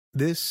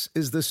This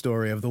is the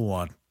story of the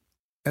one.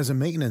 As a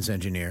maintenance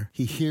engineer,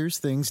 he hears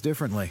things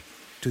differently.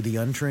 To the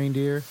untrained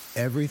ear,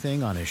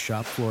 everything on his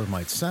shop floor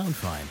might sound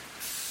fine,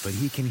 but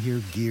he can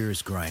hear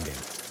gears grinding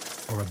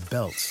or a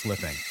belt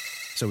slipping.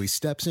 So he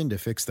steps in to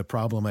fix the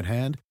problem at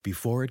hand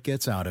before it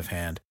gets out of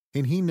hand.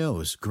 And he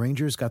knows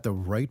Grainger's got the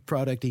right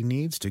product he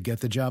needs to get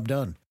the job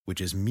done,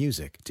 which is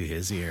music to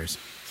his ears.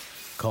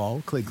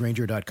 Call, click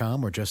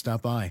Grainger.com, or just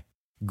stop by.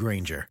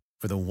 Grainger,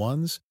 for the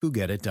ones who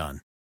get it done.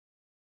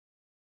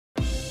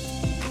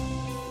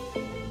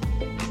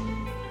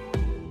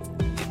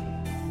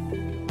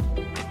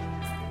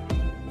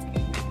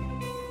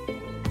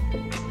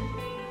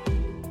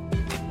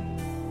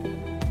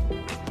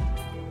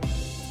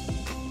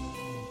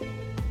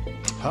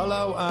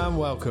 Hello and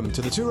welcome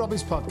to the Two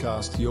Robbies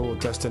podcast, your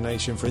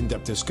destination for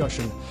in-depth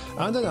discussion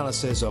and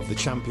analysis of the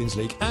Champions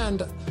League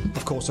and,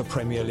 of course, the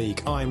Premier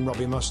League. I'm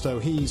Robbie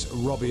Mustoe, he's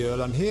Robbie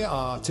Earle, and here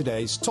are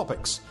today's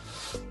topics.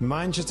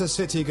 Manchester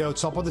City go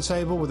top of the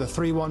table with a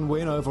 3-1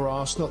 win over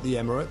Arsenal at the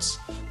Emirates.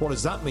 What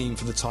does that mean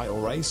for the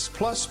title race?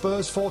 Plus,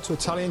 Spurs fall to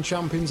Italian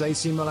champions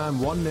AC Milan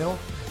 1-0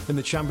 in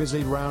the Champions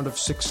League round of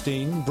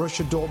 16.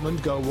 Borussia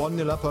Dortmund go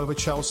 1-0 up over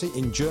Chelsea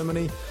in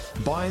Germany.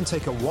 Bayern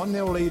take a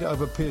 1-0 lead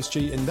over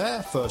PSG in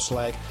their first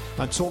leg.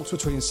 And talks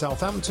between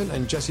Southampton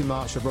and Jesse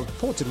Marsch have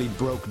reportedly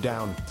broke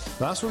down.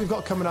 That's what we've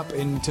got coming up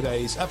in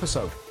today's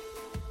episode.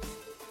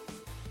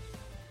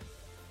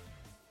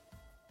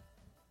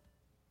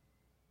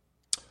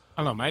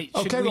 Hello, mate.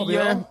 Okay, Robbie.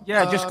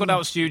 Just got out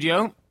of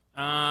studio.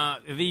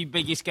 The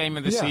biggest game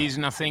of the Yeah.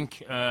 season, I think.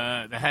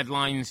 The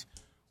headlines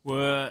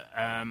were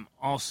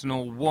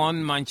Arsenal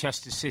 1,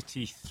 Manchester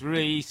City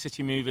 3.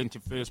 City move into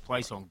first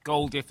place on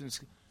goal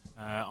difference.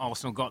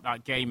 Arsenal got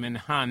that game in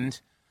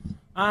hand.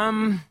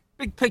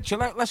 Big picture.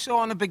 Let's go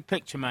on a big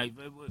picture, mate,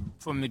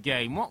 from the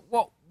game.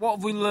 What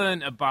have we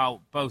learned about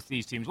both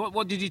these teams?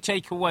 What did you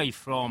take away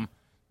from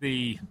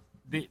the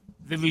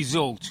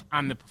result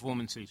and the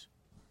performances?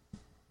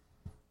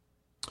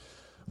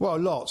 Well,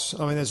 lots.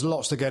 I mean, there's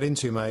lots to get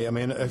into, mate. I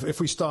mean,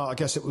 if we start, I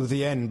guess, with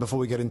the end before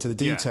we get into the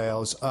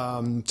details.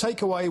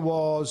 Takeaway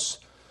was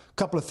a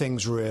couple of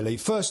things, really.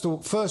 First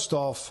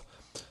off,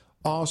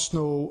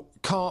 Arsenal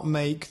can't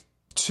make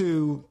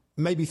 2,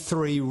 maybe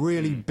 3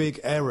 really big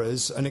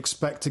errors and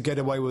expect to get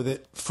away with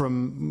it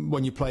from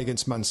when you play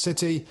against Man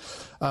City.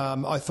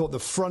 I thought the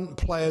front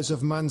players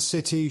of Man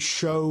City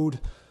showed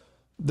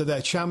that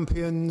they're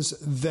champions.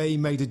 They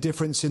made a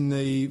difference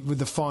with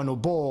the final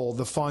ball,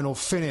 the final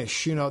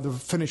finish, the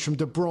finish from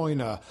De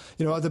Bruyne,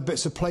 other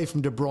bits of play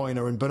from De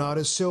Bruyne and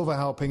Bernardo Silva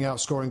helping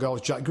out scoring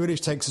goals. Jack Grealish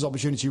takes his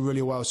opportunity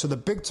really well. So the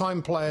big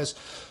time players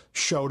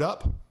showed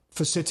up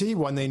for City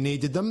when they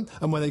needed them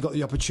and when they got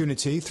the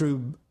opportunity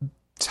through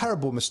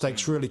terrible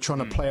mistakes really trying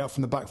to play out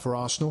from the back for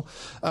Arsenal.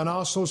 And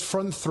Arsenal's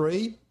front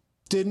three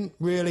didn't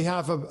really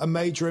have a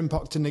major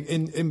impact in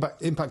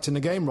the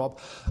game, Rob.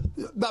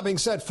 That being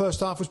said,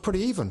 first half was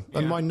pretty even. Yeah.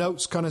 And my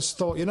notes kind of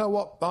thought, you know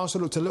what,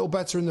 Arsenal looked a little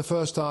better in the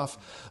first half.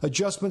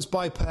 Adjustments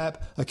by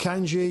Pep,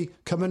 Akanji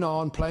coming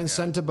on, playing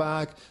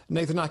centre-back,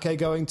 Nathan Ake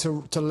going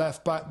to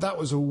left-back. That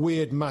was a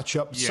weird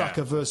matchup,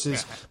 Saka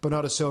versus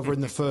Bernardo Silva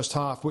in the first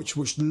half, which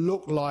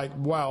looked like,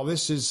 wow,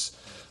 this is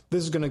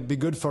going to be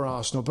good for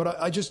Arsenal.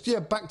 But I just,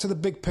 back to the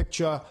big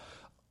picture.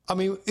 I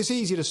mean, it's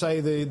easy to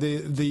say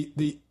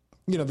the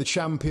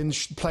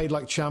champions played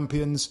like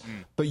champions,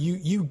 but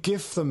you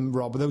give them,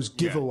 Rob, those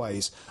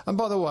giveaways. And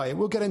by the way,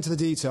 we'll get into the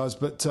details,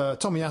 but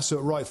Tomiyasu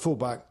at right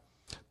fullback,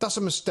 that's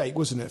a mistake,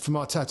 wasn't it, from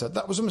Arteta?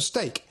 That was a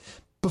mistake.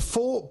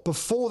 Before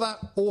that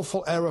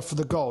awful error for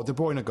the goal, De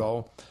Bruyne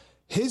goal,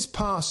 his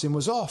passing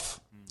was off.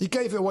 He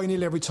gave it away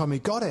nearly every time he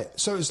got it.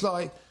 So it's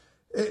like,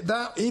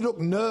 he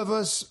looked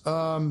nervous.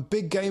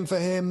 Big game for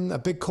him. A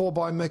big call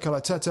by Mikel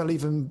Arteta,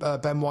 leaving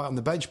Ben White on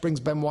the bench. Brings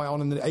Ben White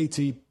on in the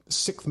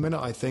 86th minute,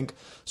 I think.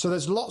 So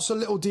there's lots of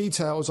little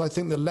details, I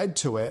think, that led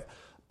to it.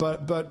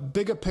 But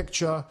bigger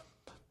picture,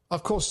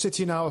 of course,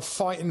 City now are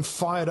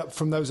fired up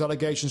from those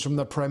allegations from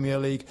the Premier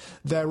League.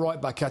 They're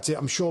right back at it.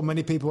 I'm sure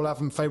many people will have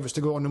them favourites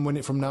to go on and win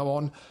it from now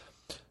on.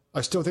 I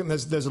still think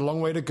there's a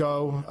long way to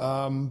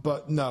go.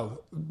 But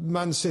no,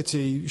 Man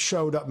City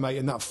showed up, mate,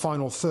 in that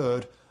final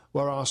third,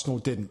 where Arsenal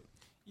didn't.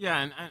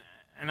 Yeah,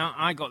 and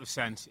I got the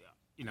sense,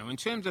 in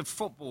terms of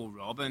football,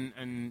 Rob,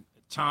 and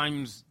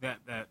times that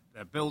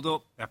their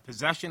build-up, their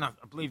possession, I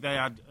believe they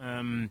had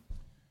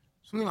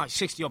something like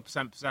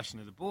 60-odd% possession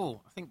of the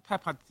ball. I think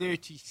Pep had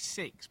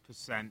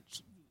 36%,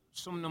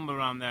 some number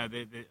around there,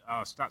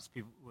 our stats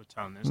people were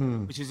telling us,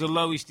 which is the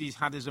lowest he's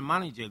had as a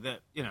manager.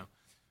 That,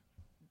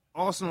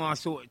 Arsenal, I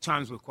thought at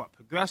times were quite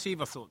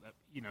progressive. I thought that,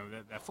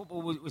 their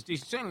football was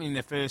decent, certainly in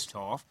their first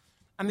half.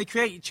 And they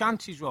created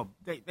chances, Rob.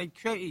 They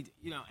created,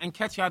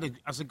 Nketiah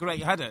has a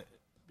great header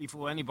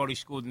before anybody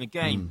scored in the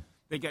game.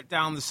 They get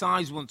down the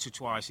sides once or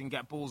twice and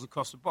get balls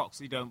across the box.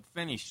 They don't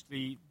finish.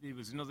 There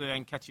was another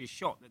Nketiah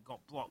shot that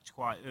got blocked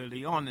quite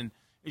early on. And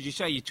as you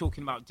say, you're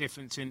talking about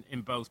difference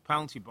in both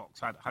penalty box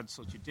had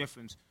such a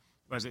difference.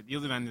 Whereas at the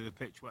other end of the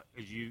pitch,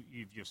 as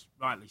you've just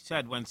rightly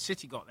said, when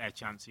City got their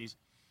chances,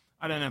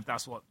 I don't know if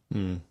that's what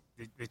the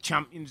the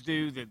champions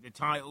do, that the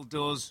title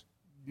does,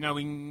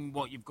 knowing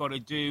what you've got to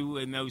do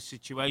in those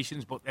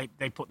situations, but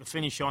they put the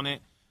finish on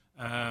it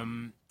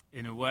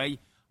in a way.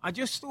 I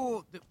just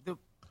thought that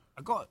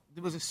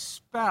there was a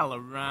spell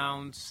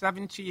around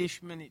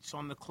 70-ish minutes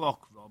on the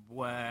clock, Rob,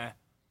 where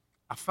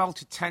I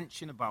felt a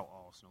tension about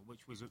Arsenal,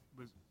 which was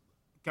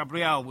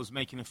Gabriel was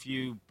making a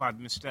few bad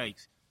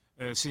mistakes.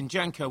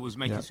 Zinchenko was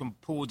making some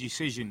poor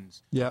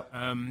decisions. Yeah.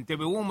 They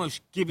were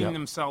almost giving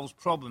themselves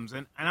problems.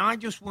 And I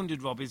just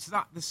wondered, Rob, is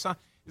that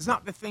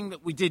the thing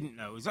that we didn't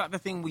know? Is that the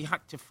thing we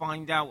had to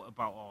find out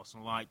about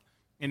Arsenal? Like,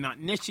 in that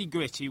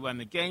nitty-gritty, when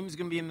the game's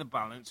going to be in the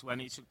balance, when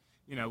it's,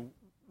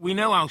 we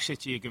know how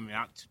City are going to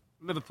react.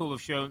 Liverpool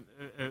have shown,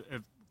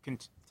 can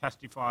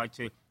testify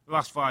to the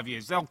last 5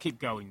 years. They'll keep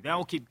going.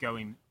 They'll keep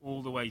going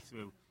all the way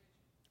through.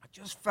 I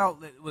just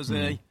felt that it was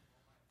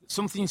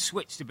something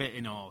switched a bit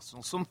in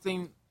Arsenal.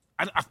 Something,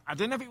 I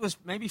don't know if it was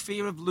maybe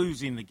fear of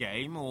losing the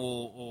game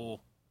or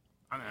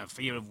I don't know,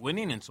 fear of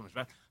winning in some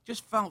respect.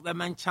 Just felt their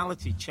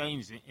mentality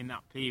changed in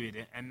that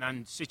period, and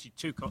then City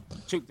took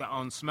that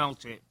on,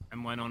 smelt it,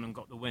 and went on and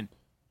got the win.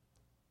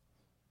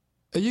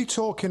 Are you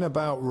talking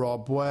about,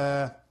 Rob,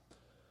 where,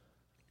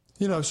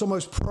 it's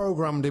almost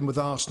programmed in with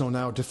Arsenal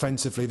now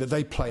defensively that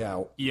they play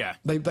out? Yeah.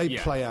 They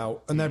play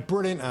out, and they're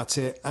brilliant at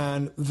it,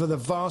 and for the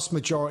vast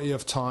majority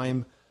of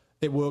time,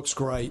 it works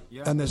great,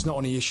 and there's not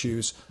any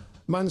issues.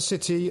 Man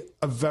City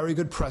are very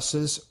good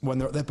pressers when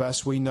they're at their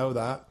best. We know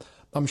that.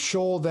 I'm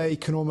sure they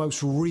can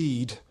almost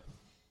read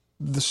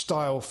the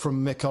style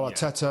from Mikel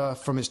Arteta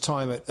from his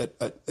time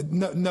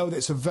know that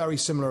it's a very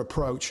similar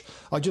approach.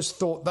 I just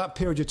thought that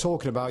period you're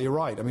talking about, you're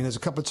right. I mean, there's a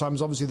couple of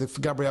times, obviously,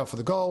 for Gabriel for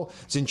the goal.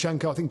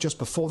 Zinchenko, I think just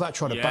before that,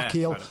 tried to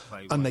backheel,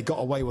 and they got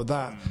away with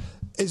that.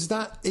 Is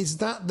that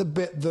the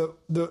bit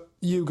that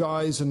you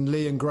guys and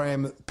Lee and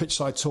Graham at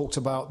Pitchside talked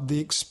about, the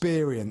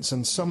experience,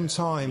 and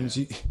sometimes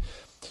you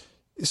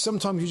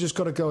just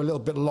got to go a little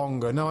bit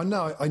longer. Now,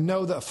 I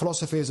know that a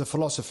philosophy is a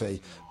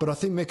philosophy, but I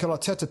think Mikel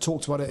Arteta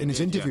talked about it in his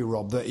interview,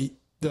 Rob,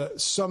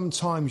 that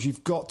sometimes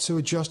you've got to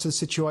adjust to the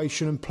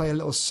situation and play a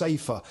little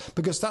safer,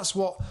 because that's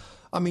what,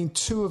 I mean,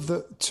 two of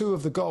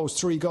the goals,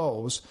 3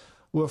 goals,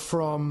 were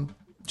from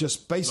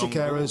just basic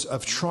errors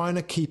of trying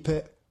to keep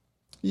it.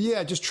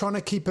 Yeah, just trying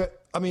to keep it.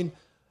 I mean,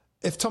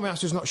 if Tommy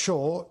Aster's not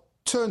sure,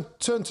 turn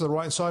to the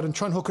right side and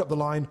try and hook it up the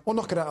line or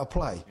knock it out of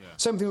play. Yeah.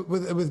 Same thing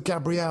with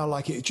Gabriel,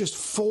 like it just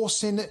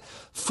forcing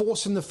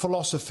the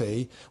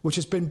philosophy, which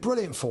has been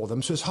brilliant for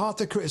them. So it's hard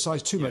to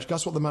criticise too much.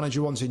 That's what the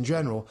manager wants in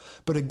general.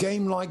 But a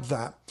game like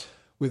that,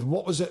 with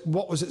what was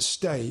at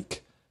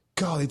stake,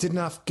 God, they didn't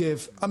have to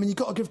give. I mean, you've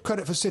got to give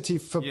credit for City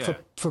for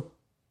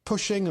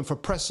pushing and for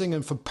pressing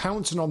and for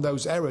pouncing on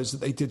those errors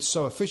that they did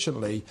so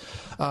efficiently.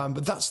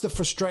 But that's the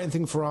frustrating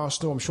thing for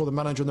Arsenal. I'm sure the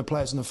manager and the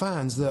players and the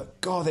fans, that,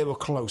 God, they were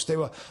close. They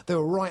were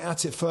right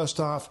at it first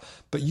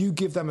half, but you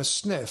give them a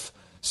sniff,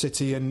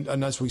 City, and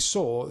as we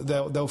saw,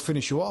 they'll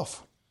finish you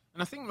off.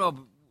 And I think,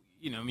 Rob,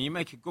 you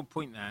make a good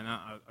point there, and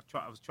I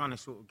was trying to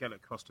sort of get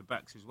across to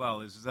Bex as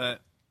well, is that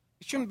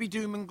it shouldn't be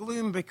doom and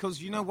gloom,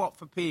 because you know what,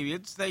 for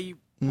periods, they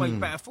play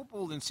better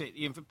football than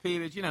City, and for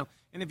periods,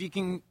 and if you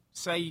can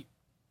say,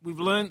 we've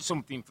learned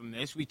something from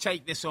this, we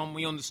take this on,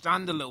 we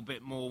understand a little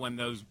bit more when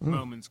those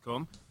moments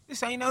come.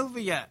 This ain't over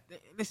yet.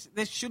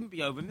 This shouldn't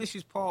be over, and this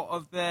is part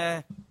of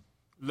their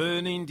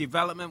learning,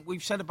 development.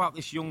 We've said about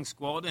this young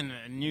squad and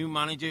a new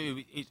manager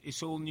who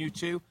it's all new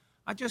to.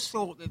 I just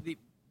thought that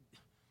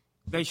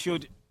they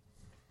should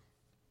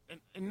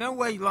in no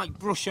way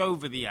brush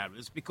over the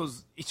errors,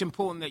 because it's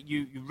important that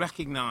you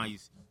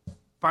recognise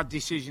bad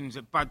decisions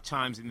at bad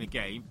times in the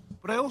game.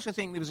 But I also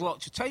think there was a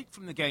lot to take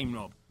from the game,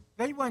 Rob.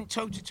 They went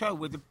toe-to-toe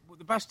with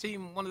the best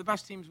team, one of the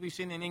best teams we've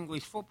seen in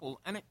English football,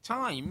 and at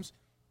times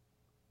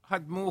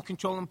had more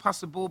control and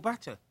passed the ball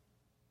better.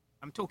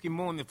 I'm talking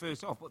more in the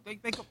first half, but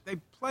they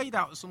played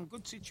out some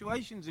good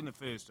situations in the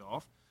first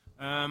half,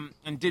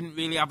 and didn't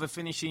really have a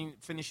finishing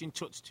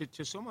touch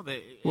to some of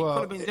it. It could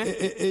have been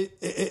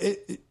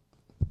different.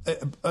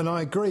 And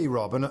I agree,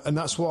 Rob, and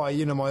that's why,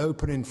 my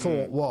opening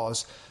thought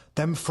was,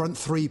 them front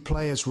 3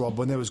 players, Rob,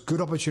 when there was good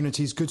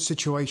opportunities, good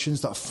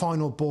situations, that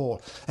final ball,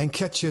 and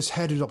Nketiah's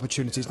headed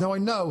opportunities. Now, I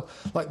know,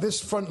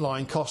 this front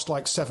line cost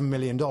 $7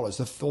 million, or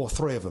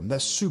 3 of them. They're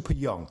super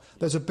young.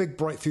 There's a big,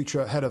 bright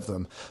future ahead of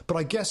them. But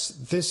I guess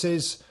this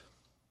is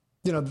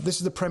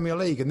the Premier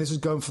League, and this is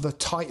going for the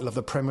title of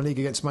the Premier League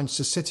against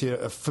Manchester City,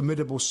 a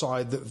formidable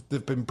side that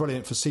they've been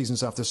brilliant for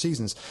seasons after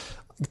seasons.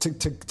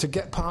 To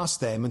get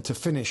past them and to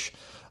finish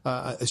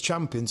as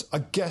champions, I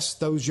guess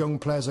those young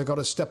players have got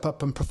to step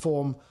up and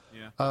perform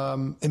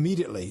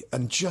immediately.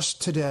 And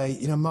just today,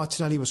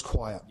 Martinelli was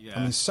quiet. Yeah.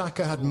 I mean,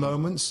 Saka had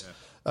moments.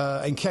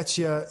 And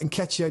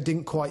Nketiah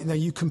didn't quite.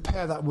 You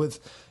compare that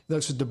with De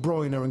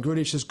Bruyne and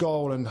Grealish's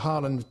goal, and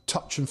Haaland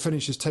touch and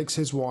finishes, takes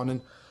his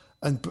one,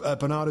 And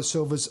Bernardo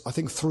Silva's, I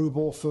think, through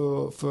ball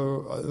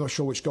for I'm not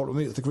sure which goal,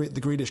 the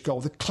Grealish goal,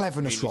 the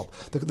cleverness, Rob.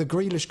 The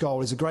Grealish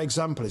goal is a great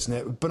example, isn't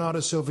it? Bernardo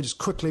Silva just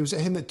quickly, was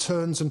it him that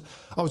turns and,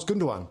 it was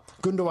Gundogan.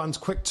 Gundogan's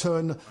quick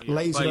turn,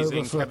 lays it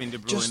over for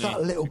just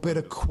that little bit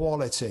of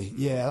quality.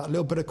 Yeah, that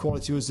little bit of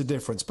quality was the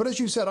difference. But as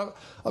you said,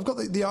 I've got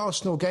the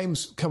Arsenal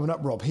games coming up,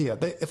 Rob, here.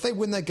 If they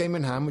win their game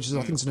in hand, which is,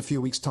 I think, it's in a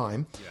few weeks'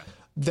 time,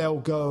 they'll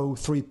go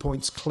 3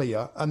 points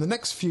clear. And the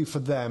next few for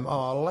them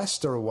are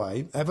Leicester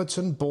away,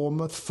 Everton,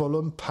 Bournemouth,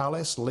 Fulham,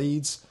 Palace,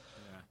 Leeds,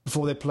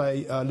 before they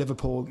play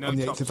Liverpool on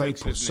the 8th of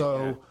April. So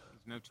there's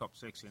no top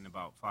 6 in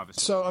about 5 or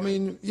 6. So, I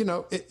mean, you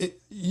know,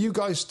 you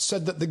guys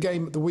said that the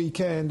game at the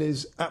weekend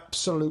is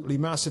absolutely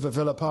massive at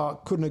Villa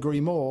Park. Couldn't agree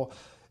more.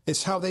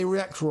 It's how they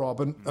react, Rob.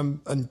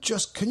 And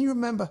just, can you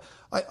remember?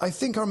 I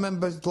think I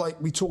remember,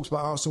 like, we talked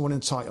about Arsenal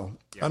winning the title.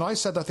 Yeah. And I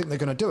said I think they're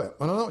going to do it.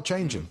 And I'm not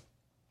changing.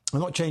 I'm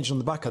not changing on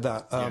the back of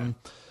that.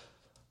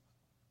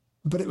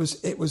 But it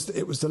was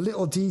the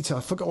little detail.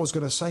 I forgot what I was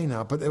going to say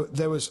now. But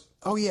there was.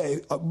 Oh yeah.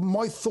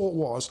 My thought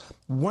was,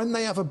 when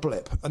they have a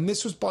blip, and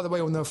this was, by the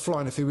way, when they were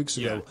flying a few weeks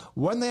ago.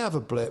 When they have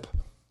a blip,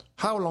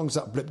 how long is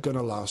that blip going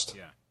to last?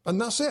 Yeah. And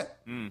that's it.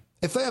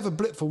 If they have a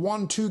blip for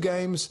 1-2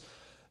 games,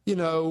 you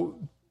know,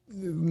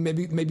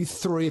 maybe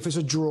 3 if it's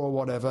a draw or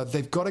whatever,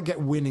 they've got to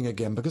get winning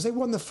again, because they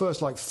won the first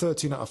like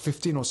 13 out of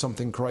 15 or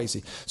something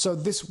crazy. So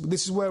this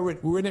is where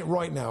we're in it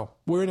right now.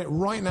 We're in it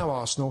right now,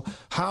 Arsenal.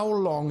 How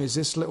long is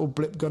this little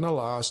blip going to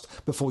last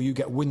before you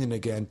get winning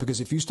again? Because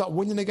if you start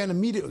winning again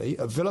immediately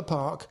at Villa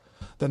Park,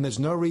 then there's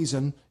no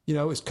reason, you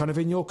know, it's kind of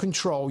in your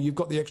control. You've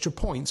got the extra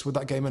points with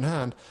that game in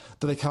hand,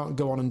 that they can't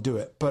go on and do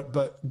it.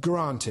 But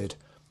granted,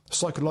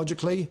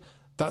 psychologically,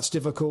 that's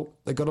difficult.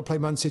 They've got to play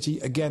Man City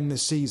again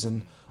this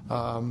season.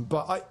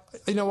 But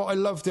you know what? I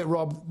loved it,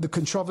 Rob. The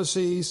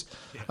controversies,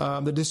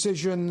 the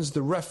decisions,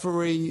 the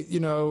referee, you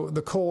know,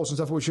 the calls and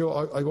stuff, which I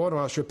want to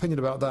ask your opinion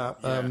about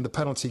that, the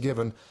penalty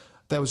given.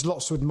 There was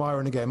lots to admire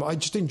in the game. I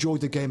just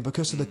enjoyed the game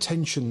because of the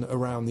tension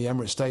around the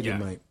Emirates Stadium,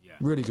 mate. Yeah.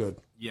 Really good.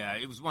 Yeah,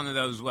 it was one of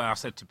those where I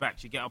said to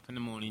Bex, you get up in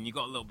the morning, you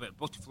got a little bit of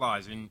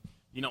butterflies, and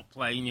you're not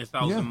playing, you're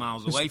 1,000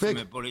 miles away from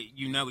it, but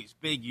you know it's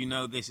big, you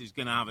know this is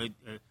going to have a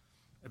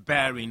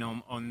bearing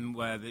on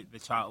where the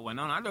title went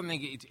on. I don't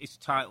think it's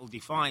title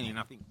defining.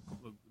 I think a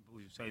couple of people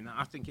were saying that.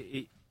 I think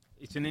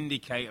it's an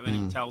indicator,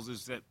 and it tells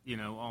us that, you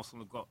know,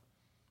 Arsenal have got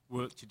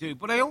work to do.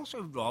 But I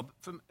also, Rob,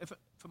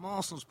 from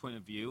Arsenal's point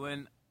of view,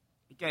 and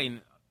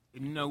again,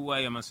 in no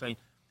way am I saying,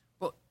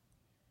 but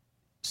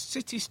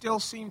City still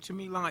seem to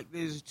me like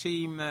there's a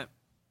team that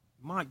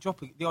might drop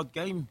the odd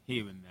game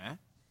here and there.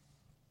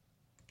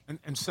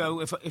 And so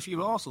if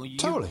you're Arsenal,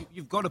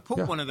 you've got to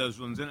put one of those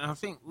runs. And I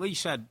think Lee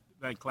said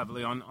very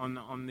cleverly on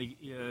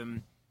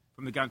the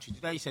from the gantry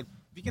today, he said,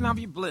 if you can have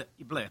your blip,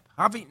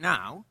 have it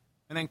now,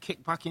 and then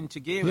kick back into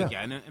gear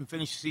again and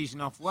finish the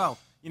season off well.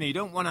 You know, you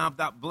don't want to have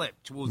that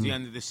blip towards the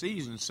end of the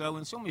season. So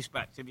in some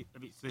respects, if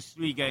it's this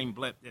 3-game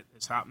blip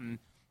that's happened,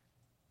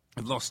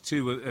 they've lost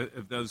 2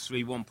 of those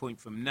 3, 1 point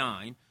from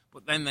 9,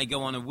 but then they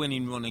go on a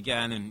winning run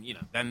again, and, you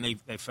know, then they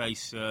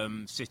face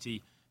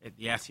City at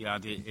the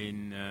Etihad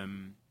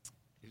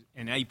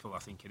in April, I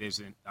think it is,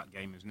 in that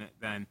game, isn't it?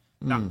 Then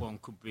that one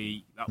could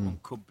be a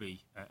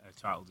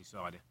title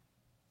decider.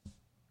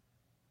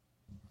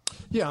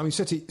 Yeah, I mean,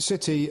 City,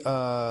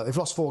 they've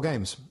lost 4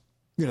 games.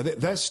 You know,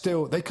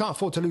 they can't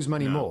afford to lose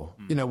many more.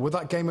 You know, with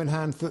that game in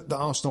hand that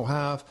Arsenal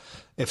have,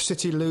 if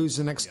City lose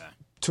the next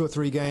 2 or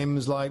 3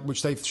 games, like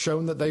which they've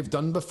shown that they've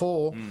done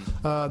before,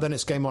 then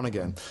it's game on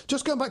again.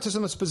 Just going back to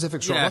some of the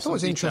specifics, Rob, I thought it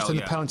was interesting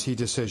the penalty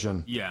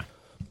decision.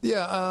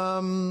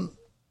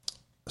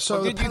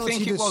 So did you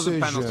think it was a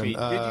penalty?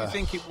 Did you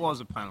think it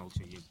was a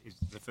penalty? Is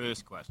the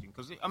first question,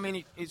 because I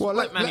mean, it's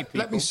like many people.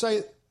 Let me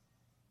say.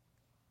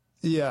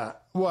 Yeah,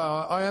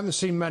 well, I've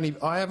seen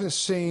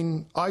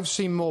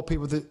more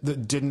people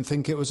that didn't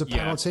think it was a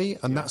penalty,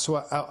 and that's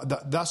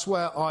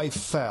where I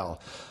fell.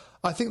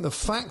 I think the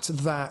fact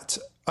that,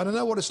 I don't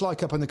know what it's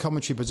like up in the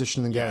commentary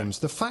position in the games,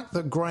 the fact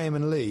that Graham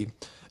and Lee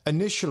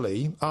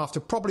initially, after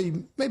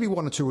probably maybe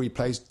 1 or 2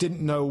 replays,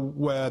 didn't know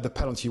where the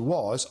penalty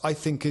was, I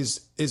think is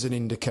an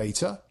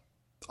indicator.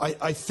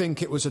 I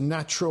think it was a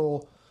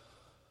natural.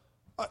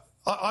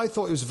 I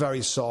thought it was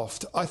very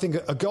soft. I think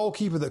a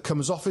goalkeeper that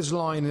comes off his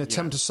line in an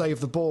attempt to save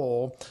the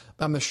ball,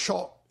 and the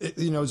shot,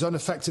 is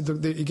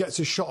unaffected. He gets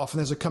his shot off, and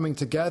there's a coming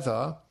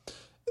together.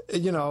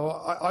 You know,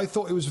 I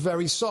thought it was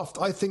very soft.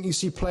 I think you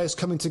see players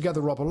coming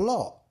together, Rob, a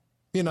lot.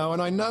 You know,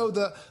 and I know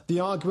that the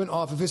argument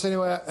of if it's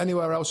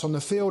anywhere else on the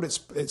field,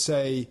 it's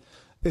a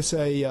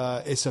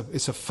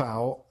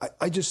foul.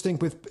 I just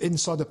think with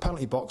inside the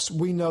penalty box,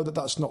 we know that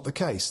that's not the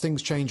case.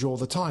 Things change all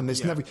the time.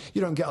 There's never,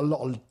 you don't get a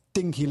lot of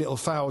dinky little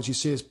fouls you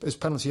see as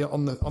penalty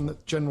on the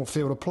general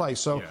field of play.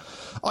 So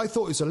I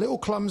thought it was a little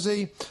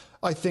clumsy.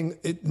 I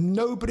think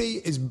nobody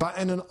is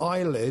batting an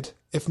eyelid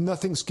if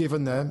nothing's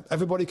given there.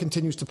 Everybody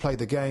continues to play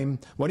the game.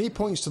 When he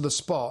points to the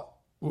spot,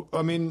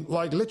 I mean,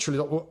 like literally,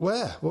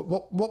 where?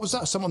 What was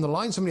that? Someone on the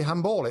line? Somebody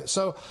handball it?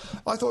 So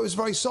I thought it was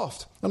very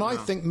soft. And I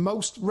think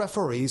most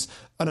referees,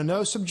 and I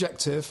know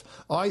subjective,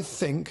 I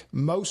think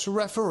most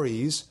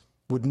referees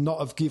would not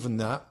have given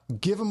that,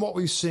 given what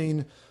we've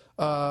seen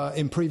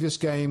in previous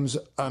games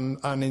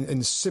and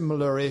in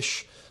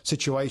similar-ish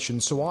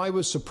situations. So I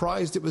was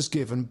surprised it was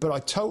given, but I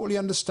totally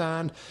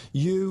understand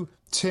you,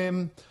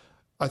 Tim.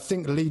 I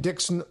think Lee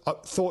Dixon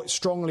thought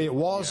strongly it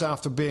was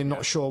after being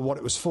not sure what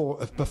it was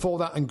for before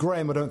that, and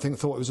Graham I don't think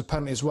thought it was a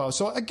penalty as well.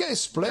 So I get a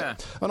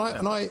split, and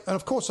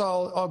of course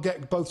I'll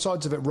get both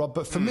sides of it, Rob.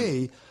 But for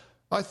me,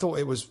 I thought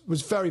it was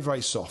very,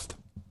 very soft.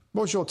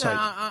 What was your take?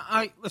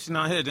 Listen,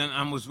 I heard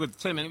and was with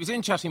Tim, and it was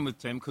interesting with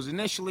Tim because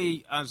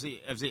initially, as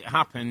it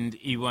happened,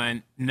 he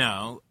went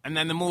no, and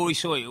then the more he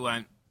saw it, he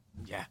went,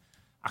 yeah,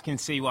 I can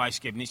see why it's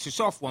given. It's a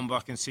soft one, but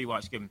I can see why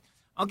it's given.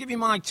 I'll give you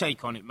my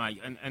take on it,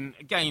 mate. And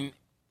again,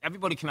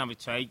 everybody can have a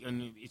take,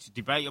 and it's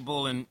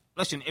debatable. And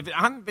listen, if it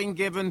hadn't been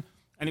given,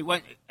 and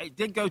it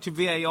did go to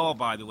VAR,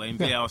 by the way, and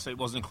VAR said it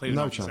wasn't clear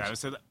enough.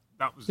 So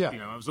that was,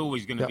 that was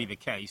always going to be the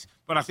case.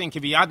 But I think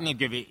if he hadn't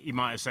given it, he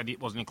might have said it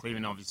wasn't a clear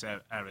and obvious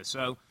error.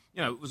 So,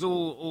 it was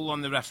all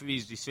on the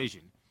referee's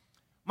decision.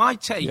 My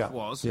take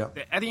was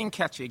that Eddie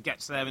Nketiah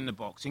gets there in the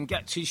box and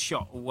gets his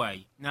shot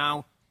away.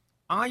 Now,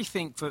 I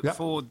think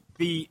for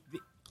the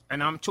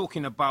and I'm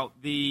talking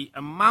about the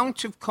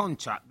amount of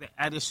contact that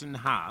Ederson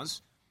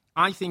has,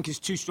 I think is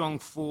too strong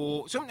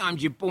for...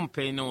 Sometimes you bump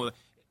in, or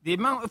the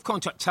amount of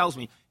contact tells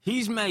me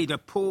he's made a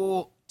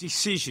poor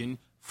decision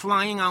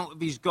flying out of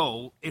his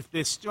goal if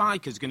the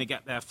striker's going to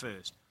get there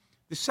first.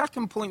 The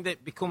second point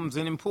that becomes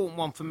an important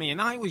one for me,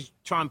 and I always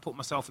try and put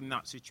myself in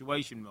that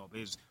situation, Rob,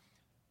 is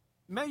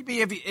maybe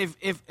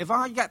if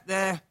I get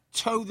there,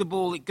 toe the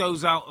ball, it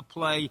goes out of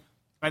play,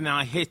 and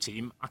I hit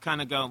him, I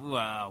kind of go,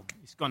 well,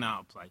 it's gone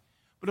out of play.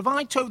 But if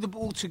I toe the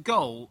ball to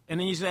goal and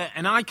he's there,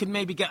 and I can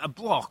maybe get a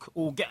block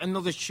or get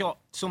another shot,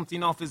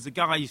 something off as the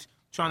guy's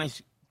trying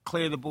to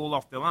clear the ball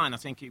off the line. I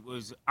think it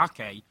was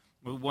Ake,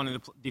 one of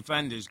the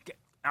defenders,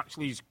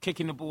 actually is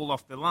kicking the ball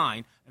off the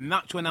line, and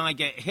that's when I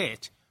get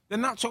hit.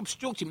 Then that's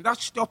obstructing.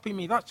 That's stopping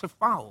me. That's a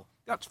foul.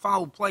 That's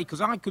foul play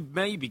because I could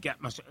maybe get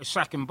a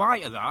second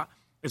bite of that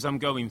as I'm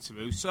going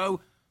through.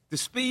 So the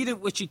speed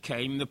at which he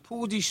came, the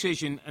poor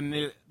decision,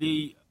 and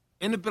the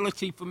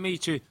inability for me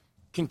to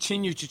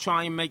continue to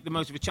try and make the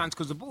most of a chance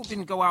because the ball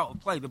didn't go out of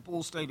play. The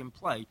ball stayed in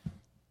play.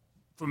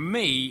 For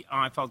me,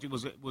 I felt it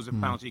was a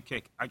penalty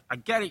kick. I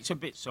get it's a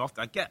bit soft.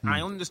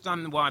 I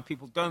understand why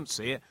people don't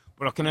see it,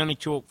 but I can only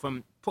talk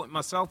from putting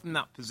myself in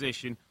that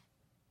position.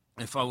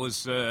 If I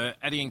was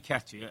Eddie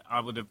Nketiah, I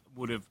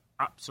would have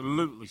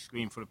absolutely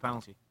screamed for a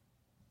penalty.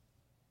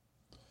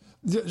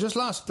 Just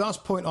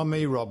last point on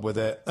me, Rob, with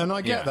it, and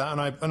I get that,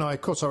 and I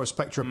of course I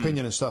respect your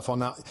opinion and stuff on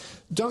that.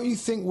 Don't you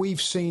think we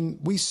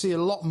see a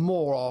lot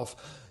more of,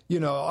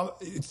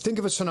 think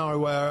of a scenario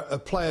where a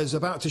player's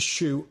about to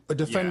shoot, a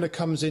defender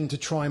comes in to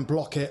try and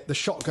block it, the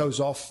shot goes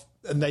off,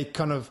 and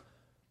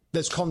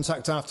there's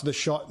contact after the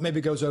shot, maybe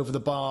goes over the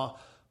bar.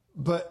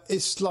 But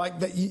it's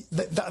like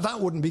that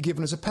wouldn't be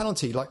given as a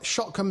penalty. Like,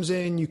 shot comes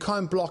in, you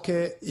can't block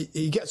it,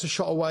 he gets a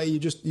shot away,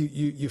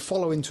 you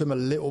follow into him a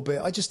little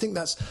bit. I just think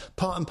that's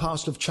part and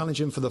parcel of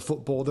challenging for the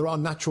football. There are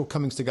natural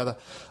comings together.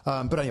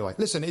 But anyway,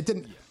 listen, it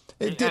didn't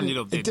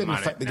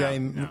affect the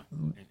game.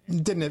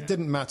 It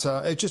didn't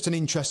matter. It's just an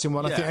interesting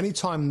one. I think any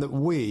time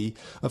that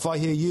if I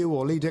hear you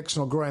or Lee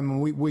Dixon or Graham, and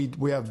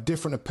we have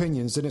different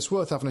opinions, then it's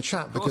worth having a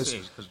chat because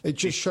it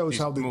just shows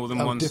how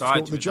difficult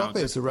the job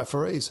is, the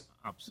referees.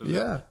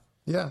 Absolutely.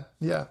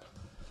 Yeah.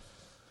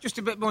 Just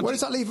a bit more. Where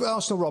does that leave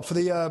Arsenal, Rob, for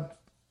the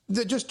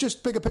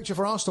just bigger picture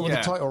for Arsenal with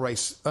the title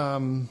race?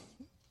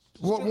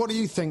 What do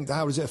you think?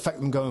 How does it affect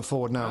them going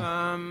forward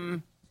now?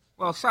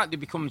 Well, Saturday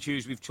becomes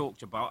huge. We've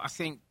talked about. I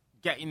think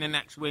getting the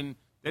next win.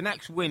 The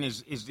next win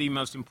is the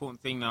most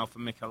important thing now for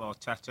Mikel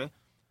Arteta.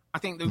 I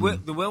think there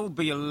will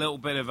be a little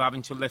bit of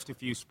having to lift a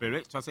few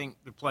spirits. I think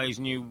the players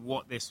knew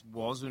what this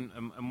was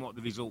and what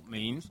the result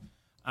means.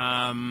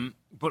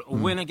 But a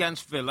win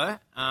against Villa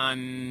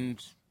and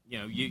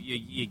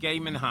your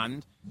game in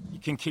hand, you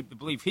can keep the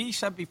belief. He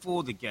said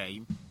before the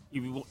game he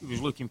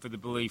was looking for the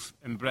belief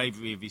and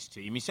bravery of his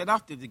team. He said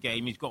after the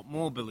game he's got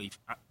more belief.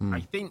 I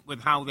think with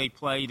how they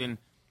played and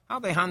how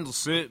they handled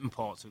certain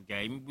parts of the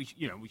game, we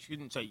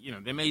shouldn't take.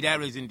 They made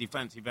errors in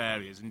defensive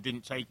areas and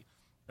didn't take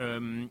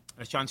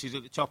chances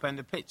at the top end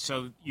of the pitch.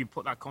 So you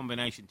put that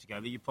combination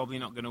together, you're probably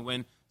not going to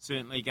win.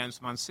 Certainly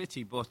against Man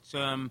City, but.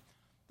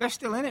 They're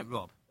still in it,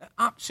 Rob. They're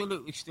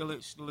absolutely still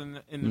in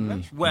the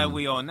race where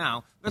we are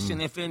now.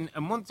 Listen, if in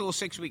a month or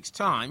 6 weeks'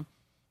 time,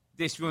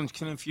 this runs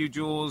killing a few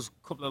draws,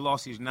 a couple of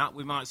losses and that,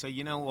 we might say,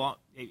 you know what,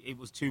 it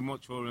was too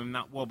much for them,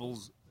 that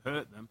wobbles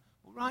hurt them.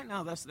 But right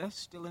now, they're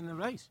still in the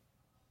race.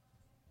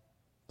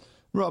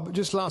 Rob,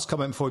 just last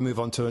comment before we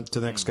move on to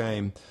the next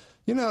game.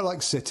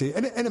 Like City,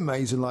 and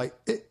amazing,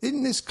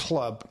 in this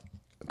club,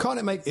 can't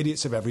it make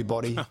idiots of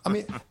everybody? I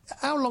mean,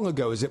 how long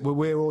ago is it where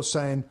we're all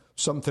saying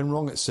something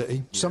wrong at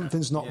City,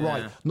 something's not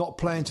right, not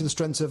playing to the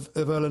strengths of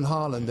Earle and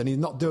Haaland, and he's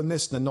not doing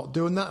this and then not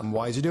doing that, and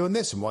why is he doing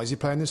this, and why is he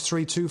playing this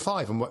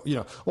 3-2-5,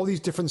 and all these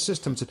different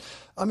systems.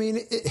 I mean,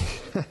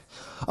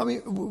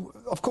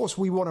 of course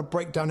we want to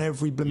break down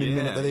every blooming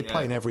minute that they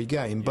play in every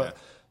game, but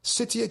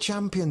City are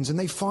champions and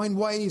they find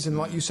ways. And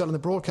like you said on the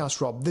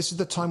broadcast, Rob, this is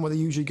the time where they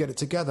usually get it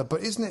together.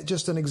 But isn't it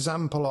just an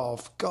example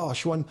of,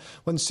 gosh, when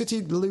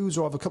City lose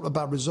or have a couple of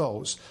bad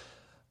results,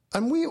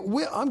 and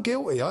I'm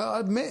guilty, I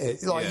admit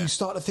it. Like, you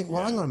start to think,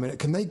 well, hang on a minute,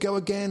 can they go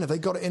again? Have they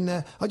got it in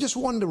there? I just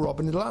wonder, Rob,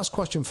 and the last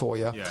question for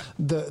you,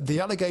 the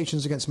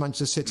allegations against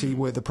Manchester City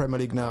with the Premier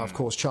League now, of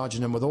course,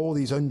 charging them with all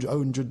these breaking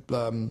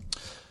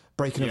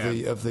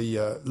of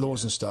the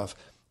laws and stuff,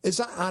 is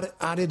that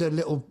added a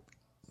little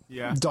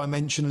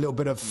dimension, a little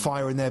bit of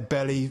fire in their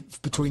belly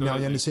between now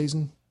and the end of the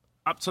season?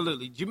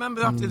 Absolutely. Do you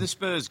remember after the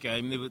Spurs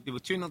game, they were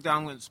 2-0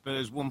 down against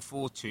Spurs,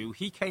 1-4-2.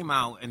 He came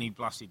out and he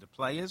blasted the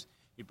players.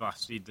 He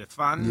blasted the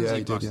fans,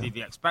 he blasted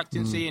the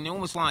expectancy, and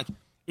almost like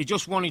he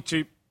just wanted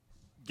to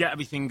get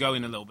everything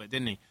going a little bit,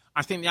 didn't he?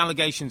 I think the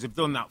allegations have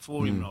done that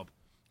for him, Rob.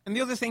 And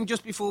the other thing,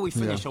 just before we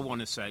finish, I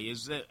want to say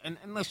is that, and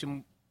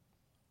listen,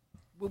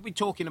 we'll be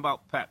talking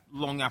about Pep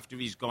long after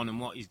he's gone and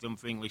what he's done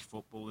for English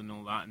football and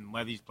all that, and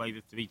whether he's played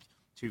the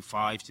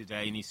 3-2-5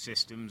 today in his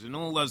systems and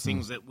all those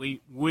things that we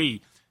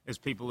as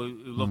people who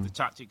love the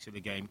tactics of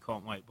the game,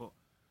 can't wait. But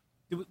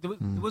there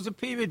was a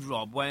period,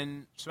 Rob,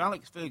 when Sir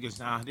Alex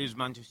Ferguson had his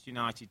Manchester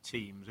United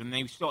teams and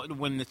they started to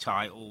win the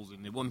titles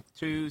and they won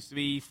 2,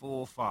 3,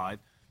 4, 5.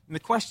 And the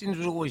questions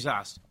were always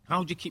asked,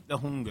 how do you keep the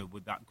hunger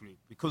with that group?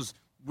 Because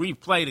we've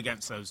played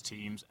against those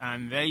teams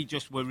and they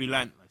just were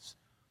relentless.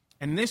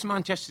 And this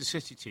Manchester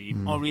City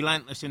team are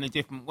relentless in a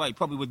different way,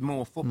 probably with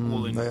more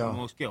football and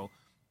more skill.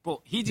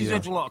 But he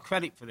deserves a lot of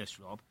credit for this,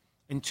 Rob,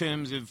 in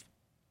terms of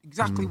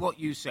exactly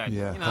what you said.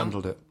 Yeah,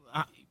 handled it.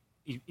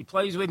 He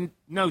plays with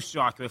no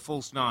striker, a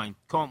false 9.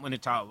 Can't win a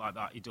title like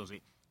that. He does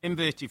it.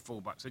 Inverted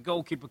fullbacks. A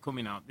goalkeeper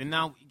coming out. Then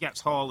now he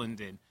gets Haaland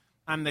in.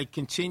 And they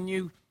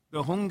continue.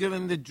 The hunger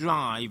and the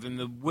drive and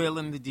the will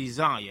and the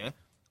desire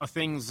are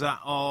things that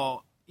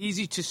are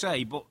easy to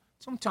say. But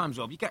sometimes,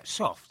 Rob, you get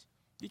soft.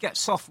 You get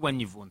soft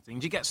when you've won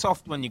things. You get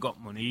soft when you got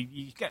money.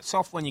 You get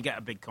soft when you get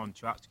a big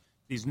contract.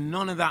 There's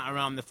none of that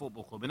around the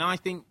football club. And I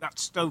think that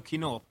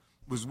stoking up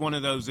was one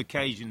of those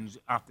occasions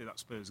after that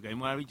Spurs game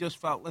where he just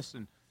felt,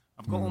 listen,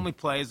 I've got all my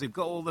players, they've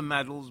got all the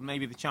medals,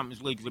 maybe the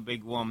Champions League is a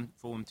big one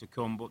for them to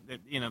come, but they've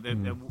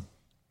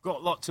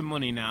got lots of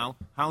money now.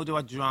 How do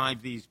I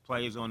drive these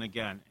players on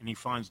again? And he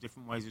finds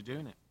different ways of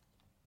doing it.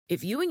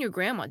 If you and your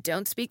grandma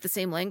don't speak the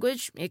same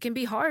language, it can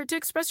be hard to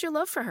express your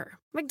love for her.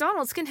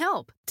 McDonald's can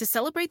help. To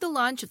celebrate the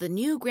launch of the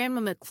new Grandma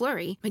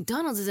McFlurry,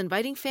 McDonald's is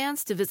inviting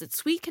fans to visit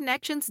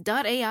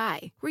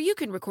sweetconnections.ai, where you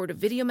can record a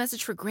video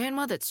message for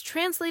Grandma that's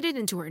translated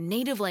into her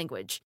native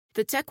language.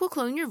 The tech will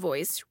clone your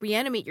voice,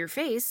 reanimate your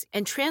face,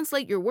 and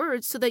translate your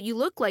words so that you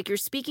look like you're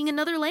speaking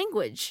another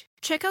language.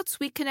 Check out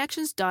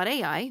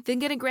sweetconnections.ai, then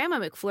get a Grandma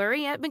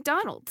McFlurry at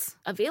McDonald's.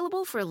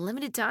 Available for a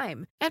limited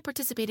time at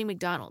participating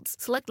McDonald's.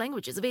 Select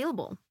languages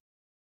available.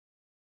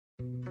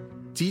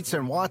 Dietz &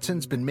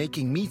 Watson's been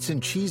making meats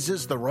and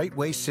cheeses the right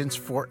way since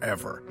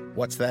forever.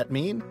 What's that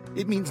mean?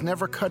 It means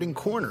never cutting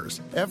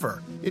corners,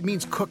 ever. It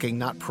means cooking,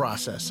 not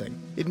processing.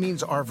 It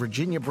means our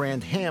Virginia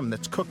brand ham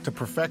that's cooked to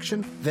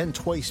perfection, then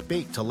twice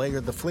baked to layer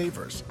the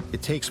flavors.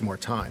 It takes more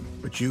time,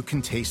 but you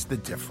can taste the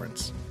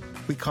difference.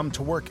 We come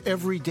to work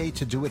every day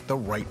to do it the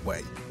right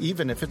way,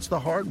 even if it's the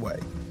hard way.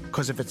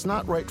 Because if it's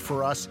not right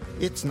for us,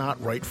 it's not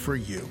right for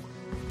you.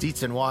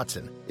 Dietz &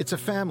 Watson, it's a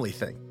family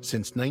thing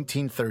since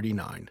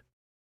 1939.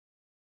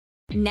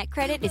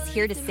 NetCredit is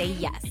here to say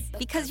yes,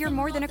 because you're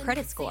more than a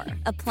credit score.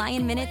 Apply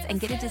in minutes and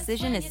get a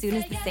decision as soon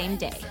as the same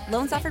day.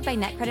 Loans offered by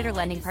NetCredit or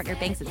lending partner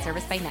banks and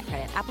serviced by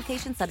NetCredit.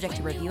 Application subject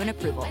to review and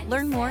approval.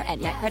 Learn more at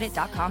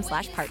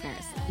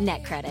netcredit.com/partners.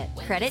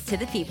 NetCredit. Credit to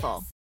the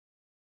people.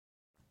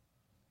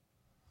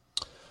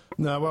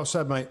 No, well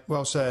said, mate.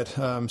 Well said.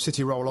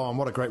 City roll on.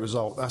 What a great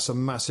result. That's a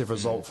massive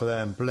result for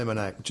them.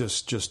 Blimey,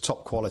 just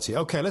top quality.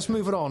 Okay, let's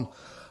move it on.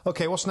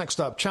 Okay, what's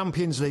next up?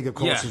 Champions League, of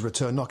course, has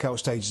returned. Knockout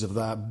stages of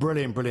that.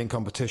 Brilliant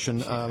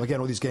competition.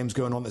 Again, all these games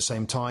going on at the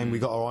same time.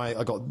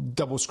 I got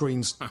double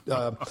screens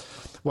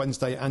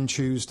Wednesday and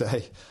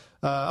Tuesday.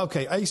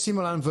 Okay, AC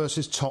Milan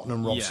versus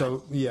Tottenham, Rob. Yeah.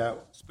 So,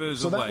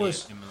 Spurs so away that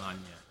was in Milan,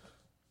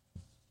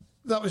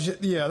 That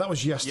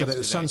was yesterday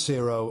at San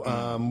Siro.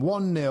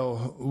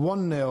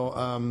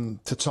 1-0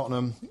 to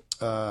Tottenham.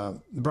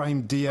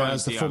 Brahim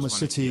Diaz, the former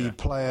City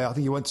player, I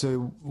think he went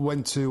to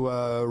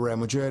Real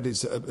Madrid.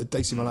 He's at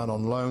AC Milan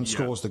on loan,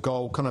 scores the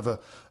goal, kind of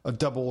a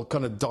double,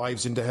 kind of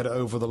dives in to head it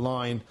over the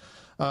line.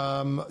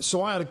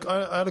 So I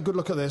had a good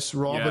look at this,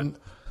 Rob, and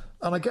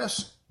I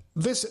guess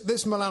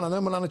this Milan, I know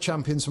Milan are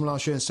champions from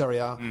last year in Serie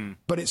A,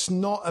 but it's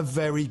not a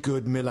very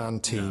good Milan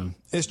team. No.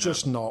 It's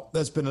just not.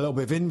 There's been a little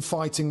bit of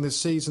infighting this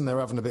season. They're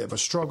having a bit of a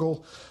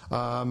struggle.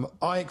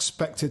 I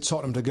expected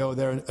Tottenham to go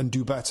there and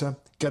do better,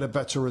 get a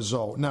better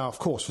result. Now, of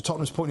course, for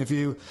Tottenham's point of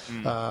view,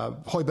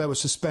 Højbjerg was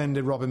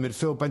suspended, Rob in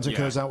midfield.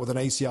 Bentancur's out with an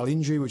ACL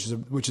injury,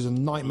 which is a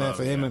nightmare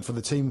for him and for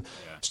the team.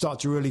 Start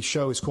to really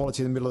show his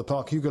quality in the middle of the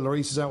park. Hugo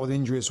Lloris is out with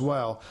injury as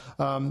well.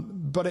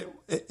 But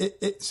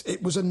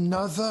it was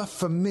another,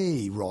 for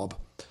me, Rob,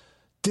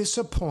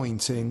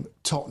 disappointing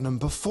Tottenham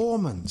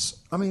performance.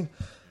 I mean,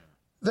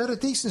 they had a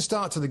decent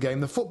start to the game.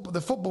 The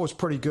football was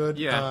pretty good.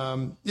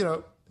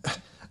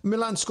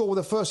 Milan score with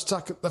the first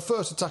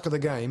attack of the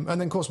game,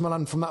 and then, of course,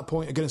 Milan from that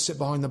point are going to sit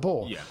behind the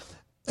ball. Yeah.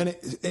 And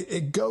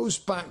it goes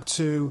back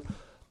to,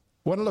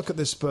 when I look at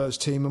this Spurs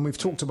team, and we've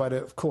talked about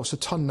it, of course, a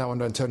ton now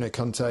under Antonio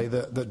Conte,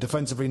 that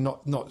defensively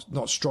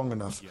not strong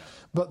enough. Yeah.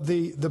 But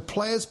the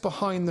players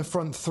behind the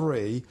front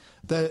three,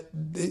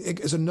 it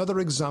is another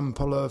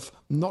example of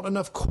not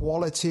enough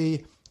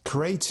quality,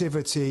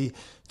 creativity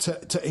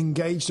to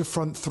engage the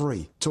front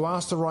three, to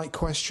ask the right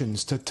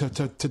questions, to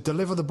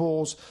deliver the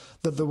balls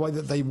the way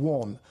that they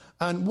want.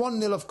 And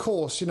 1-0, of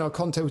course,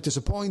 Conte was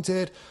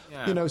disappointed.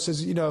 Yeah.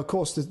 Says, of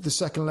course, the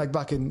second leg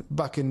back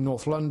in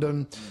North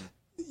London,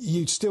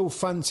 you'd still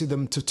fancy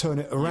them to turn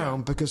it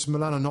around because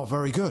Milan are not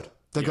very good.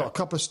 They've got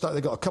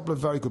a couple of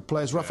very good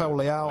players. Rafael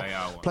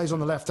Leao plays on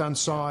the left-hand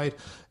side,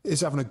 is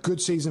having a good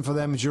season for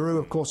them. Giroud,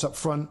 of course, up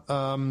front,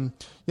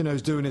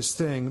 is doing his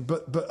thing.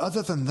 But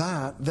other than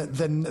that,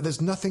 then there's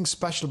nothing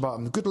special about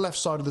them. The good left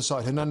side of the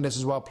side. Hernandez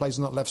as well plays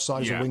on that left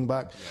side as a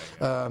wing-back,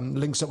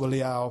 links up with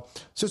Leao.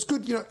 So it's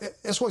good.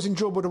 That's why it's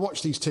enjoyable to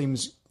watch these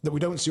teams that we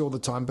don't see all the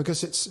time,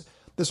 because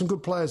there's some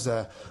good players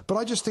there. But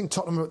I just think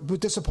Tottenham were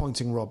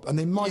disappointing, Rob, and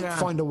they might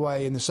find a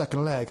way in the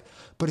second leg,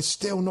 but it's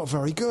still not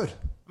very good.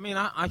 I mean,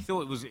 I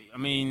thought it was...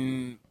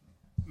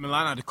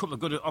 Milan had a couple of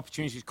good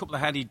opportunities, a couple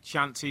of headed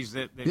chances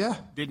that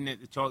didn't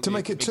hit the target. To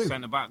make it two.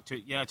 Centre-back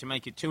to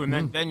make it two.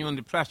 And then you're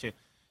under pressure.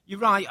 You're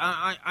right.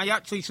 I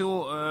actually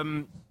saw...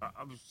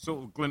 I was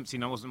sort of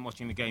glimpsing. I wasn't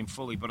watching the game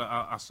fully, but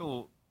I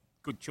saw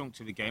good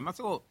chunks of the game. I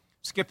thought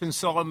Skip and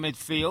Saul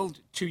midfield,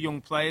 two young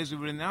players who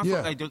were in there. I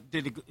thought they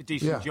did a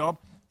decent job.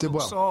 Did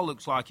well. Saul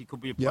looks like he could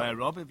be a player,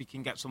 Rob, if he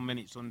can get some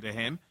minutes under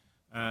him.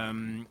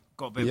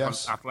 Got a bit of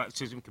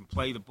athleticism, can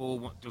play the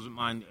ball, doesn't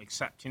mind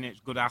accepting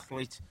it, good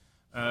athlete.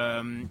 So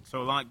I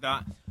like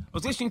that. I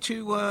was listening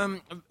to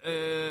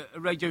a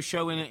radio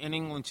show in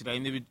England today,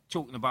 and they were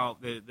talking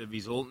about the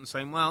result and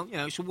saying, well,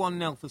 it's a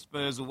 1-0 for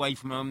Spurs away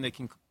from home. They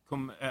can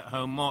come at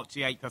home March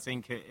the 8th, I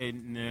think,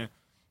 in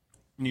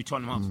New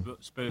Tottenham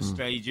Spurs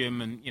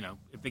Stadium. And,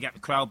 if they get the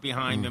crowd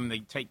behind them, they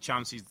take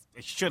chances.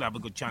 They should have a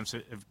good chance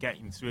of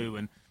getting through.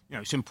 And,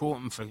 it's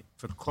important for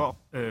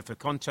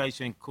Conte, it's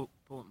important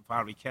for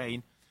Harry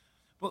Kane.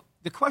 But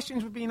the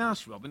questions were being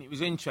asked, Rob, and it was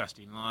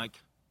interesting. Like,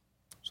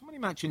 somebody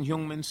mentioned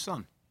Heung-min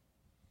Son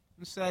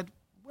and said,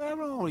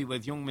 where are we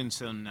with Heung-min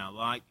Son now?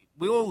 Like,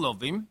 we all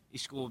love him. He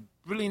scored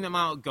a brilliant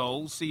amount of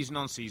goals season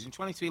on season,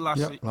 23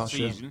 last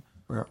season.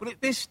 Yeah. But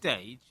at this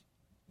stage,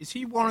 is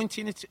he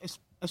warranting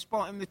a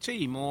spot in the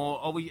team? Or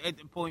are we at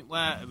the point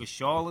where it was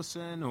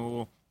Richarlison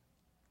or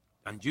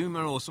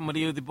Danjuma or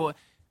somebody of the boy...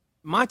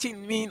 Might it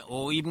mean,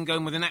 or even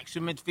going with an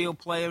extra midfield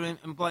player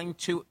and playing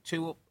two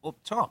up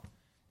top?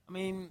 I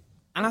mean,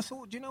 and I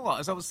thought, do you know what?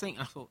 As I was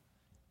thinking, I thought,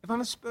 if I'm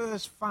a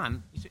Spurs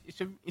fan,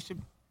 it's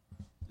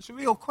a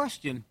real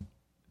question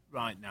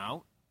right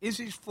now. Is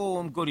his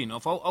form good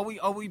enough? Are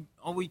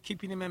we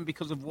keeping him in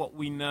because of what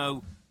we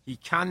know he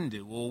can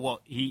do or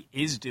what he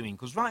is doing?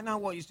 Because right now,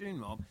 what he's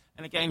doing, Rob,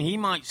 and again, he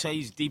might say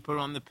he's deeper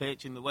on the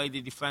pitch and the way they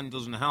defend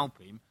doesn't help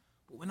him.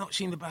 But we're not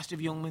seeing the best of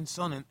Heung-min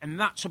Son, and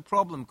that's a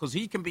problem because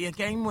he can be a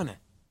game winner.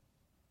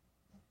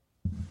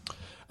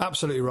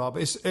 Absolutely, Rob.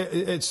 It's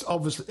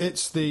obviously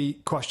it's the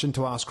question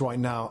to ask right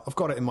now. I've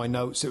got it in my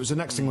notes. It was the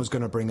next thing I was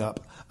going to bring up,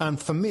 and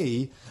for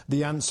me,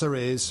 the answer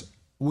is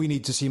we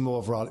need to see more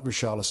of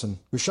Richarlison.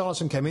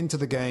 Richarlison came into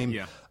the game.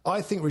 Yeah.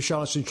 I think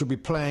Richarlison should be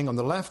playing on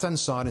the left-hand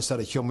side instead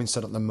of Heung-min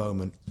Son at the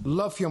moment.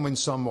 Love Heung-min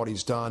Son, what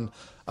he's done.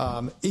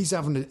 He's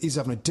having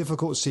a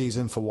difficult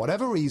season for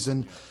whatever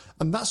reason.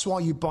 And that's why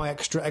you buy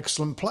extra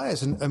excellent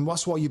players. And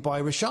that's why you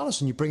buy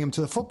Richarlison. You bring him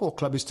to the football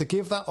club is to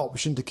give that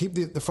option, to keep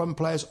the front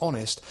players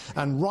honest.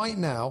 And right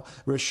now,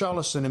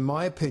 Richarlison, in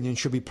my opinion,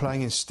 should be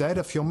playing instead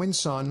of Heung-min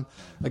Son.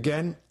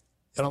 Again,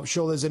 and I'm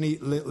sure there's any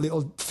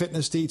little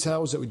fitness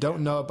details that we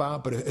don't know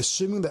about, but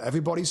assuming that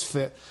everybody's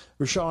fit,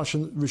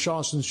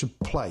 Richarlison should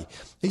play.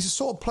 He's a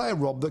sort of player,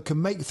 Rob, that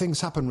can make things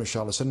happen,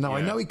 Richarlison. Now,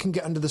 I know he can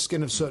get under the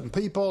skin of certain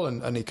people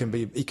and he can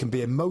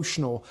be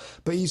emotional,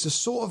 but he's a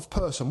sort of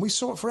person. We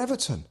saw it for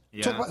Everton.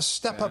 Talk about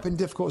step up in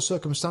difficult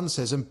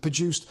circumstances and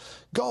produced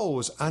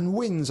goals and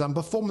wins and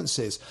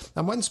performances.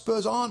 And when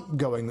Spurs aren't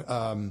going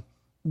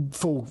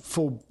full,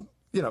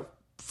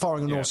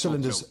 firing on all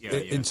cylinders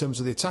in terms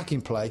of the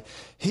attacking play,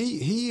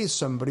 he is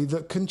somebody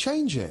that can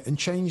change it and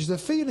change the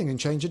feeling and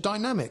change the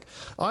dynamic.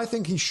 I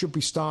think he should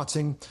be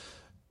starting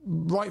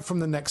right from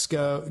the next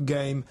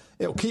game.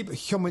 It'll keep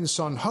Heung-min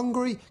Son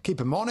hungry, keep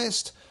him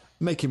honest,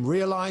 make him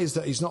realise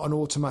that he's not an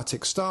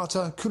automatic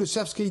starter.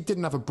 Kulusevski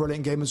didn't have a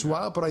brilliant game as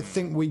well, but I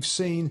think we've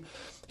seen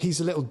he's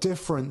a little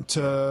different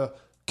to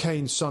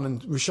Kane, Son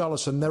and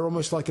Richarlison. They're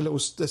almost like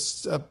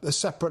a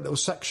separate little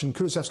section.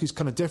 Kulusevski's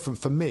kind of different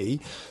for me,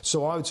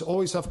 so I would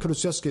always have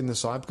Kulusevski in the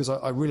side because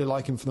I really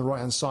like him from the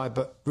right-hand side,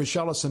 but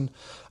Richarlison,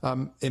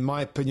 in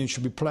my opinion,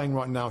 should be playing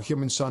right now.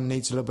 Heung-min Son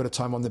needs a little bit of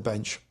time on the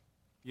bench.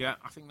 Yeah,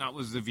 I think that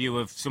was the view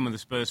of some of the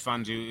Spurs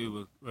fans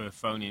who were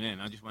phoning in.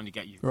 I just wanted to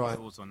get your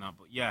thoughts on that,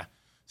 but yeah.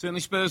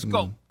 Certainly Spurs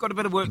got a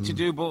bit of work to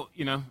do, but,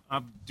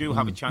 I do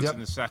have a chance in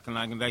the second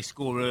leg, and they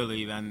score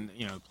early, then,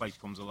 the place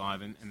comes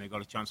alive, and they've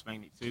got a chance of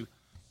making it through.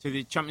 to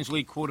the Champions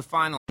League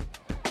quarter-final.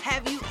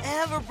 Have you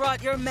ever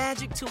brought your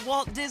magic to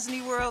Walt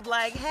Disney World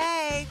like,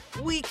 hey,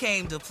 we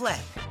came to play?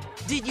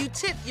 Did you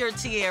tip your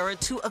tiara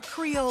to a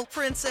Creole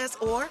princess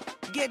or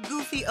get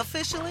goofy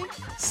officially?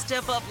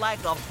 Step up like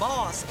a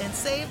boss and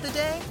save the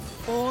day?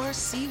 Or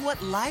see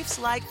what life's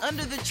like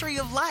under the tree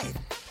of life?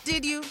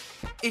 Did you?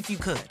 If you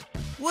could.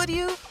 Would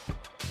you?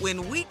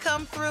 When we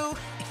come through,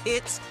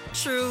 it's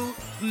true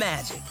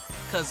magic.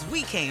 'Cause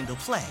we came to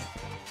play.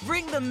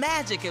 Bring the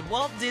magic at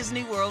Walt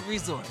Disney World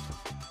Resort.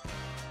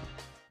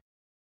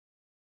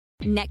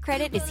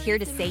 NetCredit is here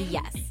to say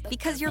yes,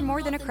 because you're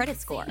more than a credit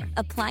score.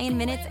 Apply in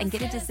minutes and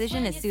get a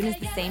decision as soon as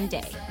the same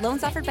day.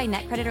 Loans offered by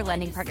NetCredit or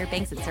lending partner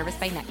banks and serviced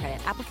by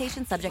NetCredit.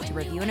 Application subject to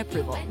review and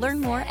approval. Learn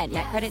more at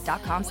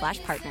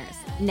netcredit.com/partners.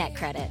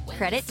 NetCredit.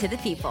 Credit to the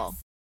people.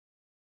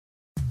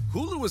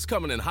 Hulu is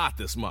coming in hot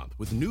this month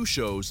with new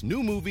shows,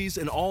 new movies,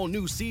 and all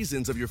new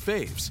seasons of your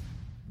faves.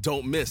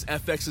 Don't miss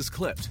FX's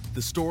Clipped,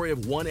 the story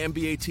of one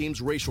NBA team's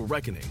racial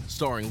reckoning,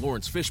 starring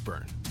Lawrence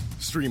Fishburne.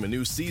 Stream a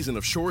new season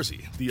of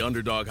Shoresy, the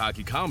underdog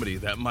hockey comedy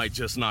that might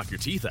just knock your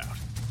teeth out.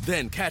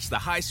 Then catch the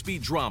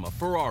high-speed drama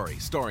Ferrari,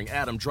 starring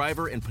Adam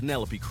Driver and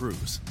Penelope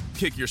Cruz.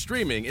 Kick your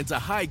streaming into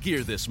high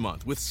gear this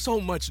month with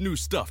so much new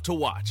stuff to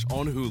watch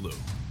on Hulu.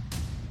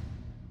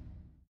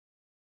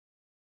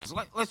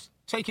 Let's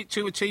take it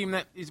to a team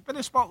that there's been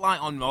a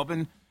spotlight on,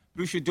 Robin.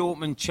 Borussia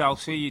Dortmund,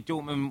 Chelsea.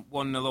 Dortmund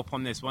 1-0 up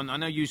on this one. I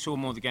know you saw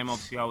more of the game,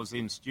 obviously I was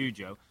in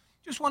studio.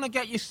 Just want to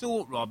get your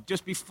thought, Rob,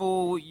 just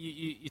before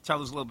you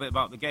tell us a little bit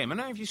about the game. I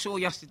don't know if you saw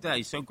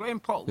yesterday. So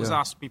Graham Potter was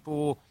asked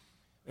before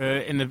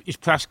in his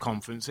press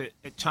conference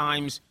at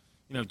times,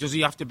 does he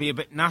have to be a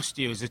bit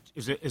nastier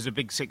as a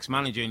Big Six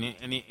manager?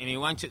 And he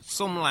went at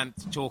some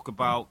length to talk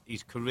about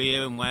his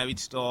career and where he'd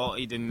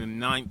started in the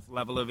 9th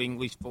level of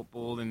English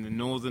football in the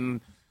Northern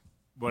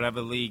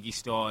whatever league he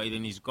started,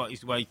 and he's got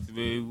his way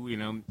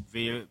through,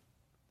 via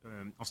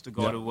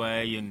Ostergaard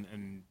away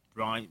and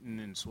Brighton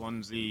and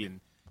Swansea,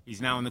 and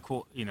he's now in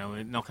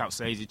the knockout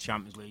stage of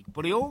Champions League.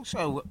 But he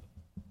also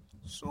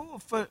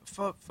sort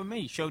of, for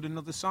me, showed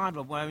another side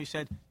of where he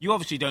said, "You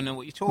obviously don't know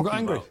what you're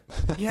talking about."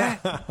 Yeah,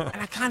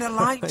 and I kind of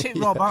liked it,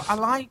 Rob. I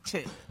liked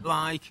it.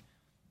 Like,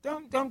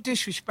 don't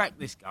disrespect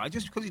this guy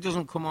just because he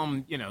doesn't come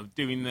on,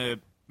 doing the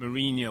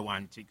Mourinho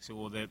antics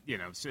or the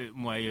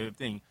certain way of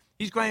thing.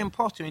 He's Graham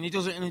Potter, and he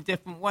does it in a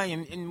different way,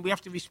 and we have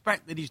to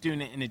respect that he's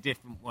doing it in a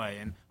different way.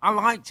 And I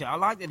liked it. I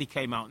liked that he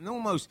came out and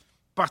almost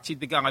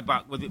batted the guy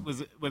back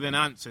with an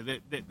answer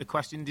that the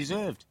question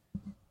deserved.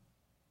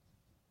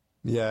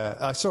 Yeah,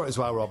 I saw it as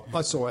well, Rob.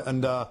 I saw it,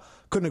 and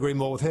couldn't agree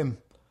more with him.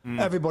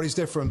 Everybody's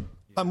different.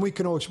 And we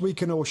can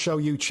all show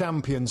you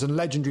champions and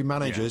legendary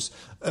managers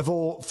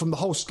from the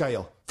whole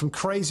scale, from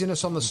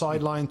craziness on the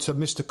sideline to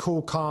Mr.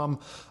 Cool, calm,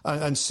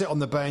 and sit on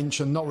the bench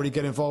and not really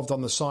get involved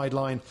on the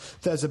sideline.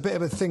 There's a bit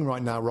of a thing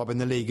right now, Rob, in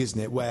the league, isn't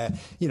it, where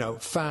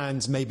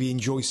fans maybe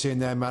enjoy seeing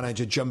their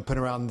manager jumping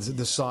around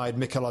the side.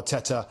 Mikel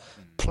Arteta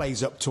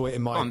plays up to it,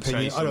 in my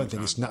opinion. I don't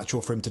think it's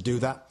natural for him to do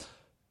that.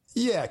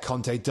 Yeah,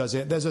 Conte does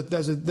it. There's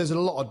a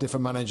lot of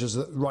different managers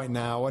right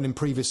now, and in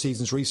previous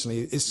seasons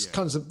recently, it's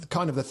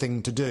kind of the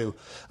thing to do.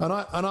 And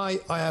I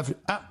have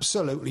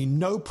absolutely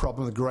no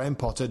problem with Graham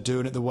Potter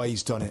doing it the way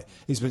he's done it.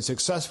 He's been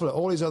successful at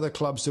all his other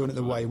clubs doing it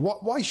the way.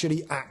 Why should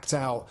he act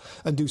out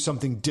and do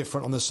something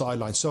different on the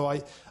sideline?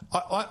 So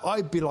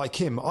I'd be like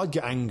him. I'd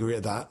get angry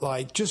at that.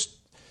 Like, just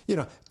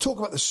talk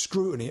about the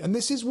scrutiny. And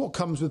this is what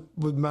comes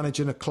with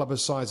managing a club the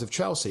size of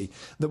Chelsea,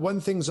 that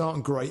when things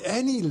aren't great,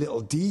 any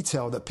little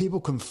detail that people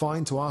can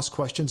find to ask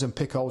questions and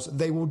pick holes,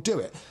 they will do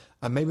it.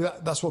 And maybe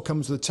that's what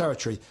comes with the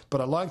territory.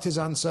 But I liked his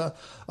answer.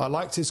 I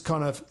liked his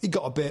he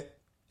got a bit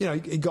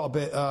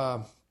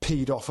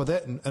peed off with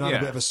it and had a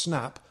bit of a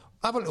snap.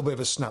 Have a little bit of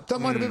a snap.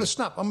 Don't mind a bit of a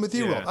snap. I'm with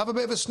you, Rob. Have a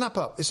bit of a snap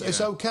up.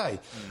 It's okay.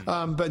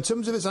 But in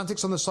terms of his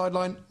antics on the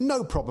sideline,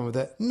 no problem with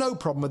it. No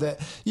problem with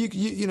it.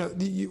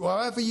 You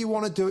however you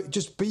want to do it,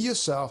 just be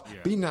yourself,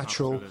 be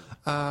natural,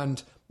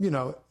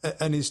 absolutely.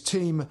 And his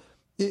team.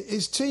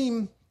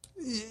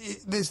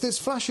 There's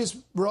flashes,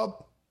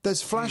 Rob.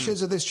 There's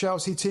flashes of this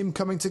Chelsea team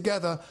coming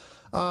together.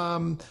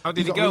 How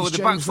did he go with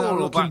the back four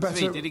or back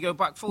three? Did he go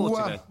back four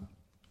today?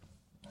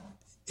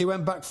 He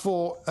went back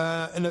four,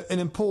 an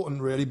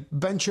important, really.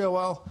 Ben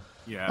Chilwell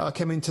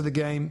came into the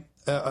game.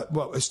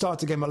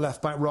 Started the game at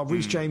left back. Rob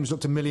Reece James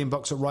looked $1 million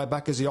at right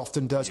back, as he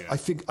often does. Yeah.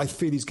 I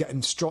feel he's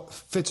getting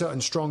fitter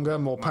and stronger,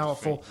 more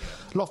powerful.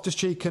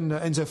 Loftus-Cheek and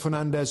Enzo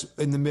Fernandez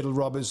in the middle.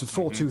 Rob, it's a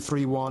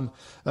 4-2-3-1.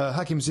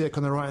 Hakim Ziyech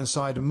on the right hand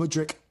side, and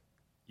Mudryk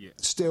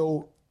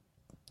still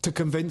to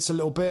convince a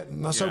little bit.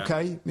 And that's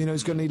okay.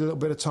 He's going to need a little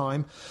bit of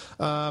time.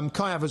 Kai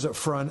Havertz up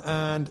front,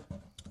 and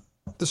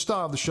the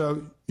star of the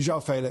show,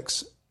 João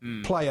Felix,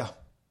 player,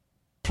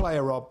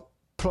 Rob,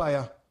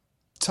 player,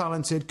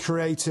 talented,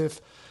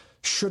 creative,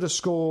 should have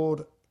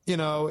scored,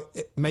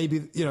 maybe,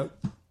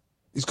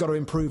 He's got to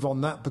improve on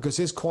that because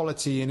his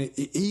quality, and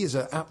he is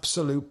an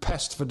absolute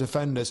pest for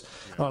defenders.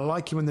 Yeah. I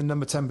like him in the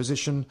number 10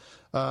 position.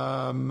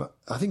 I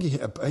think he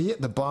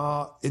hit the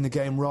bar in the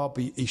game, Rob.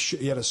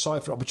 He had a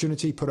cipher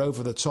opportunity, put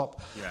over the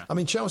top. Yeah. I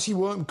mean, Chelsea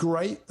weren't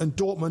great, and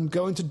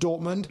going to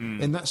Dortmund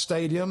in that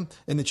stadium,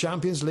 in the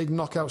Champions League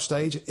knockout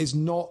stage, is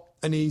not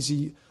an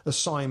easy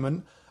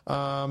assignment.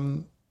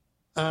 And,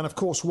 of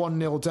course,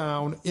 1-0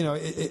 down,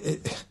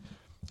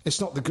 it's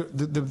not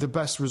the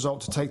best result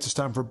to take to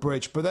Stamford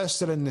Bridge, but they're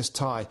still in this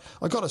tie.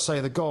 I've got to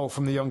say, the goal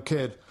from the young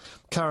kid,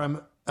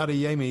 Karim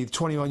Adeyemi,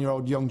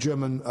 21-year-old young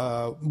German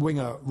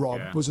winger,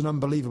 Rob, was an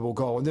unbelievable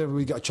goal. And then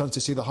we got a chance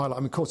to see the highlight.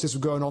 I mean, of course, this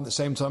was going on at the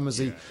same time as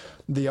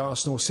the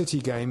Arsenal City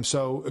game.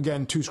 So,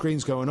 again, 2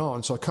 screens going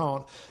on, so I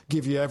can't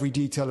give you every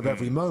detail of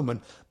every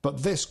moment.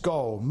 But this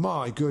goal,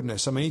 my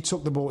goodness. I mean, he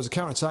took the ball as a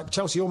counter-attack.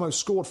 Chelsea almost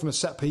scored from a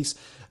set-piece,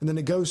 and then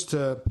it goes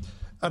to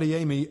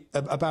Adeyemi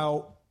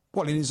about...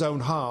 in his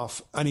own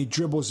half, and he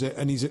dribbles it,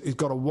 and he's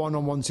got a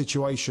one-on-one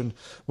situation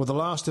with the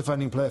last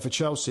defending player for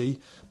Chelsea,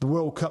 the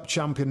World Cup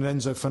champion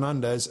Enzo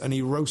Fernandez, and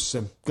he roasts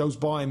him, goes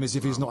by him as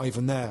if he's not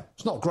even there.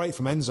 It's not great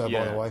from Enzo,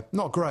 by the way.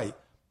 Not great.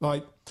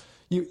 Like,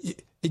 he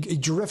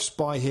drifts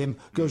by him,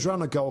 goes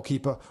round the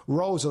goalkeeper,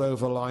 rolls it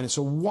over the line. It's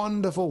a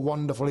wonderful,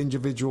 wonderful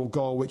individual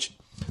goal, which...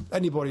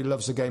 anybody who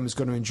loves the game is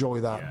going to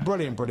enjoy that. Yeah.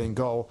 Brilliant, brilliant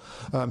goal.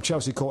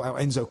 Chelsea caught out,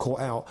 Enzo caught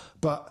out.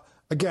 But,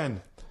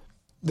 again...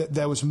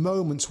 there was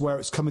moments where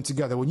it's coming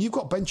together. When you've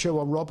got Ben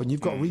Chilwell, Rob, and you've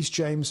got Reece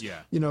James,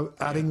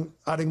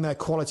 adding their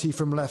quality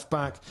from left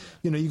back,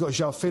 you've got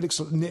João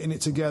Felix knitting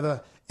it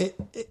together.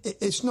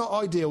 It's not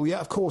ideal. Yeah,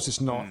 of course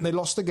it's not. They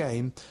lost the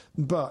game,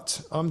 but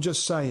I'm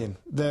just saying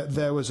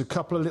there was a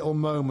couple of little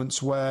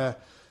moments where,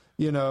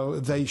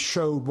 they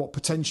showed what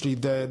potentially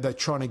they're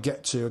trying to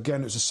get to.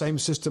 Again, it was the same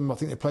system I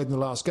think they played in the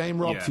last game,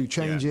 Rob. A few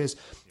changes.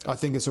 I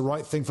think it's the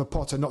right thing for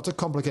Potter not to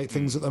complicate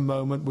things at the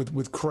moment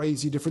with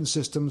crazy different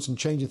systems and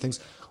changing things,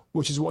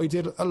 which is what he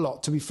did a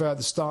lot, to be fair, at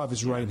the start of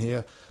his reign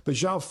here. But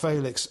João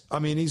Felix, I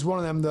mean, he's one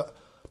of them that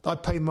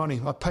I'd pay money.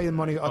 I'd pay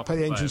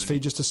the entrance fee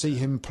just to see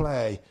him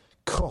play.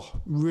 God,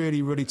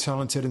 really, really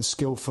talented and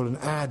skillful, and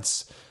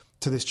adds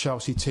to this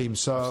Chelsea team.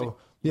 So...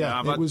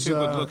 I've had 2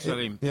 good looks at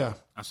him.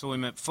 I saw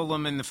him at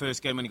Fulham in the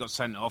first game when he got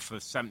sent off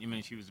for 70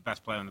 minutes. He was the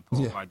best player on the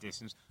pitch by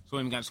distance. Saw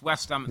him against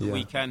West Ham at the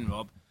weekend,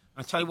 Rob.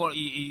 I tell you what,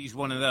 he's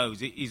one of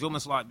those. He's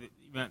almost like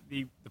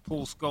the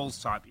Paul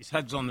Scholes type. His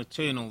head's on the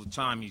turn all the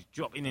time. He's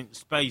dropping into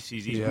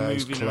spaces. He's moving.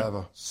 He's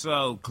clever.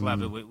 So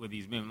clever with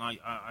his movement.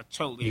 I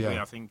totally agree.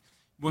 I think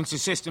once the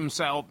system's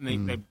set up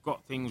and they've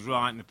got things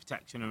right and the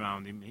protection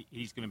around him,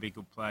 he's going to be a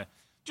good player.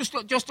 Just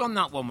on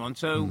that one.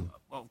 So,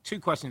 2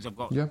 questions I've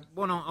got. Yeah.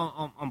 One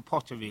on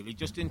Potter, really,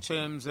 just in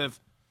terms of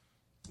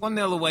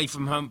 1-0 away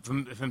from home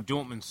from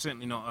Dortmund.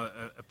 Certainly not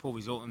a poor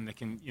result, and they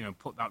can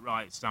put that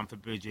right at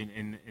Stamford Bridge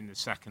in the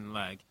second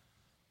leg.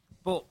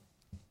 But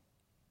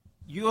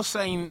you're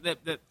saying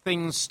that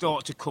things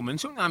start to come, and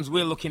sometimes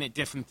we're looking at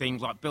different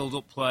things like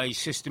build-up play,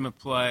 system of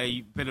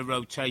play, bit of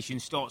rotation.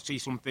 Start to see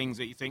some things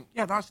that you think,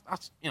 that's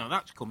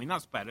coming,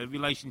 that's better.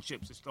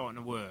 Relationships are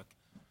starting to work.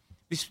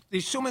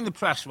 There's some in the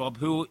press, Rob,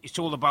 who it's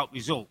all about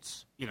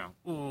results.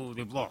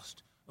 They've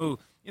lost.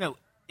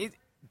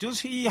 Does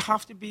he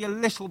have to be a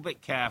little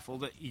bit careful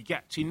that he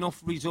gets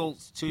enough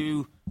results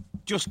to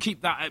just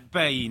keep that at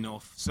bay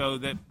enough so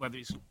that whether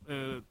it's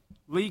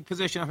league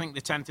position, I think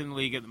they're 10th in the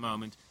league at the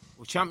moment,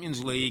 or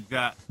Champions League,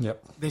 that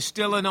there's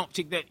still an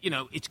optic that,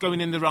 it's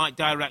going in the right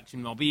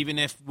direction, Rob, even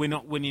if we're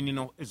not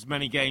winning as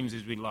many games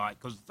as we'd like.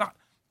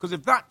 Because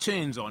if that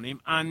turns on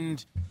him,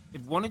 and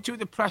if 1 or 2 of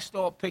the press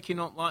start picking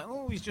up like,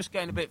 he's just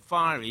getting a bit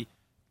fiery,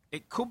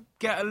 it could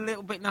get a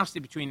little bit nasty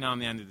between now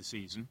and the end of the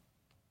season.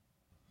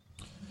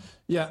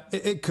 Yeah,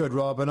 it could,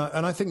 Rob, and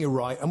I think you're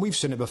right, and we've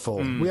seen it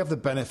before. We have the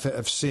benefit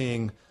of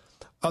seeing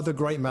other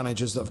great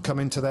managers that have come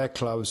into their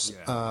clubs.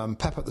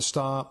 Pep at the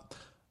start.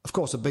 Of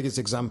course, the biggest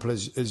example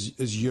is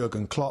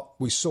Jurgen Klopp.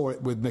 We saw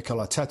it with Mikel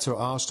Arteta at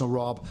Arsenal,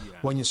 Rob.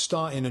 When you're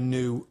starting a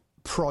new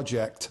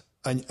project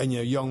and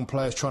you're young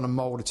players trying to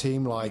mould a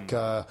team like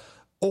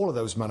all of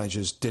those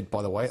managers did,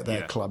 by the way, at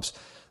their clubs,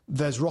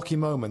 there's rocky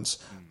moments.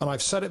 And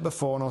I've said it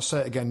before and I'll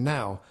say it again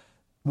now.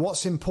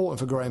 What's important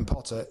for Graham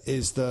Potter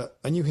is that,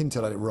 and you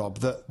hinted at it, Rob,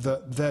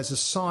 that there's a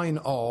sign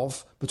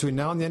of, between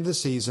now and the end of the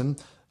season,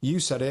 you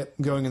said it,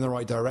 going in the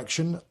right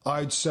direction.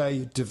 I'd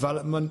say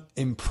development,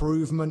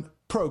 improvement,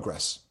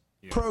 progress.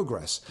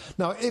 Progress.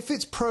 Now, if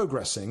it's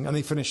progressing and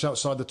they finish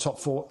outside the top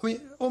 4,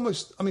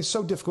 it's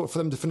so difficult for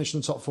them to finish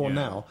in the top 4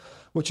 now,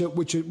 which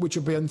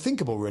would be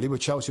unthinkable, really, with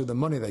Chelsea with the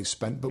money they've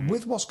spent. But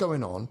with what's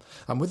going on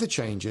and with the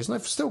changes, and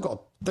they've still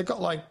got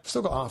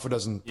half a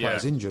dozen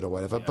players injured or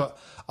whatever. But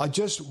I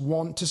just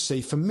want to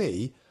see, for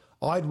me,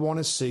 I'd want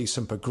to see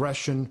some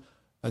progression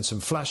and some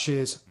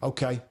flashes.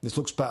 Okay, this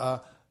looks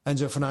better.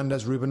 Enzo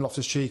Fernandez, Ruben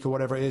Loftus-Cheek, or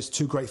whatever it is,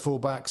 2 great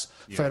fullbacks.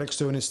 Felix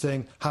doing his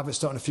thing. Havertz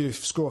starting to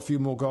score a few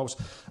more goals.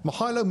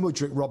 Mykhailo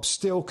Mudryk, Rob,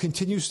 still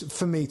continues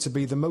for me to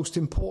be the most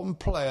important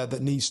player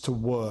that needs to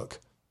work.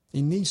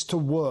 He needs to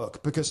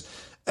work because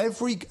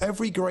every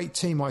great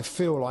team, I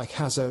feel like,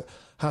 has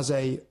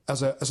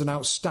an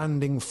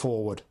outstanding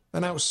forward.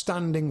 an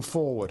outstanding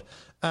forward.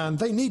 And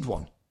they need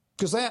one.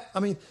 Because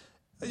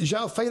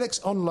João Felix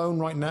on loan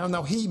right now.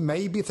 Now,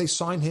 maybe if they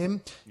sign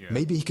him,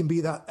 maybe he can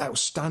be that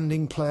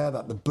outstanding player,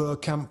 that the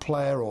Bergkamp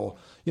player, or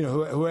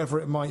whoever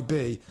it might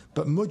be.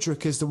 But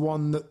Mudryk is the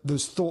one that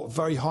there's thought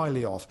very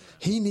highly of.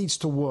 He needs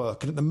to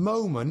work, and at the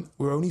moment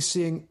we're only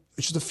seeing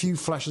just a few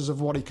flashes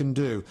of what he can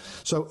do.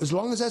 So as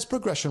long as there's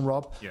progression,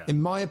 Rob,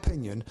 in my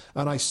opinion,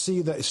 and I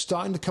see that it's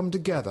starting to come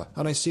together,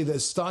 and I see that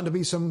it's starting to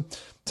be some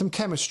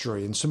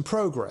chemistry and some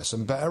progress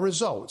and better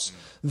results,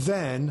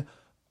 then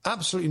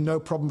absolutely no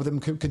problem with them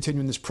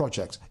continuing this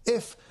project.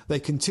 If they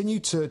continue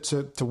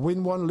to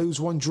win one, lose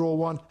one, draw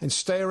one, and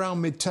stay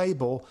around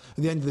mid-table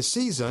at the end of the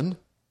season,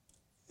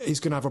 he's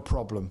going to have a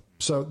problem.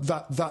 So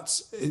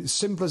that's as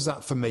simple as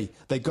that for me.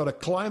 They've got to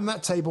climb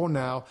that table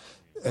now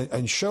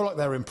and show like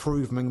they're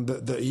improving,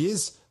 that he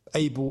is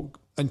able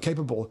and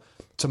capable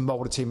to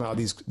mould a team out of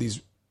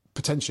these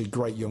potentially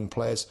great young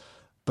players.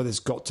 But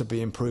there's got to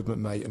be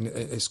improvement, mate, and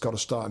it's got to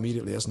start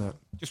immediately, hasn't it?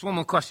 Just one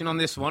more question on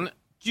this one.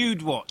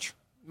 Jude Watch,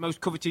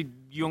 most coveted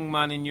young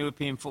man in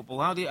European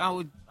football. How did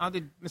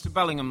Mr.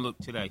 Bellingham look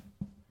today?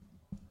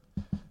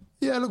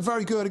 Yeah, looked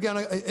very good. Again,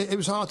 it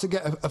was hard to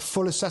get a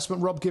full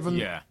assessment, Rob,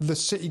 given the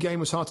City game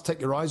was hard to take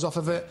your eyes off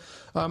of it.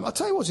 I'll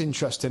tell you what's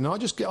interesting. I'll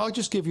just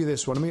give you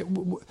this one. I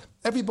mean,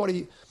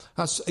 everybody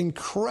has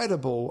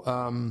incredible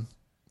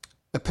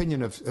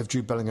opinion of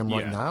Jude Bellingham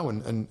right now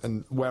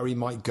and where he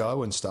might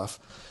go and stuff.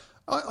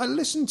 I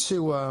listened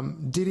to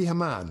Didi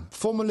Hamann,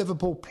 former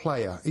Liverpool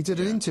player. He did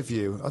an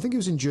interview. I think he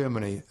was in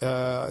Germany.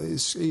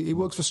 He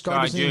works for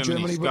Sky in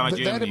Germany.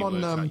 They had him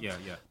on.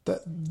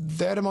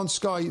 They had him on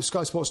Sky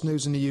Sports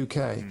News in the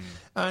UK,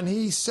 and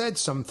he said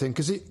something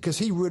because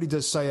he really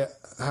does say it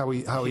how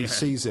he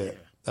sees it.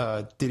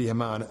 Didi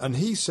Hamann, and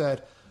he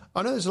said,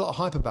 I know there's a lot of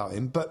hype about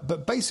him,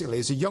 but basically,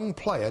 as a young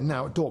player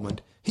now at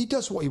Dortmund, he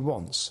does what he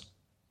wants.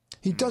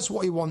 He does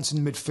what he wants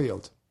in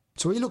midfield.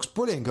 So he looks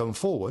brilliant going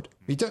forward.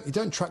 He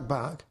don't track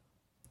back.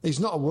 He's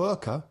not a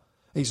worker.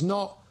 He's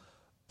not,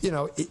 he's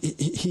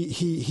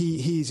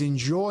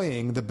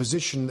enjoying the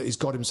position that he's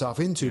got himself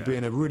into,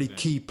 being a really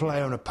key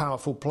player and a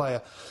powerful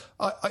player.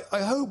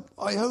 I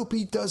hope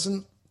he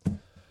doesn't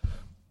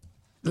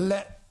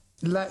let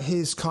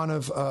his kind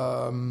of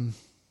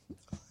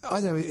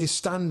his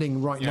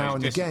standing right now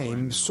in the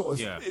game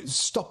sort of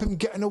stop him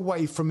getting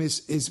away from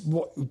his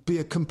what would be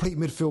a complete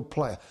midfield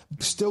player.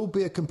 Still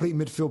be a complete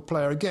midfield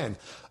player again.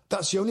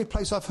 That's the only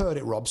place I've heard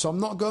it, Rob. So I'm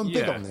not going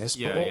big on this.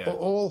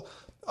 When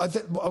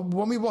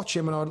we watch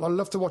him, and I'd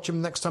love to watch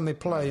him next time they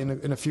play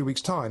in a few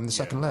weeks' time, the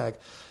second leg,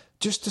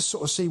 just to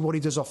sort of see what he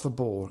does off the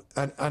ball.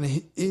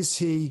 And is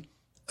he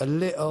a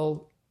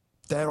little,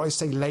 dare I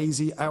say,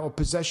 lazy, out of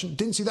possession?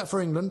 Didn't see that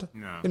for England.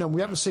 No.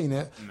 We haven't seen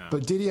it. No.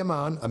 But Didi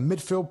Hamann, a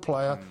midfield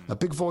player, a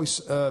big voice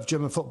of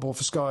German football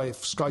for Sky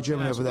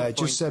Germany over there,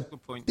 just said,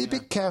 be a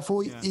bit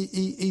careful. Yeah.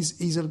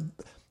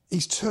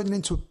 He's turning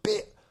into a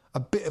bit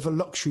of a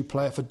luxury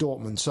player for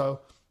Dortmund. So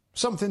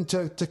something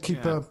to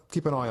keep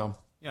an eye on.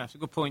 Yeah, it's a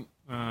good point.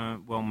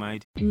 Well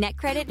made.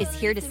 NetCredit is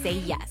here to say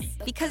yes,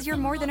 because you're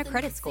more than a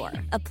credit score.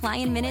 Apply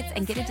in minutes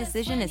and get a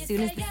decision as soon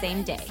as the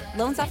same day.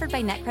 Loans offered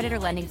by NetCredit or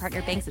lending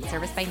partner banks and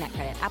serviced by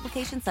NetCredit.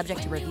 Application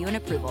subject to review and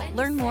approval.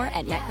 Learn more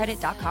at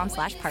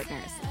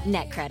netcredit.com/partners.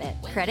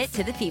 NetCredit. Credit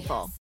to the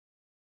people.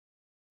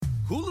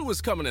 Hulu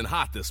is coming in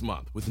hot this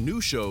month with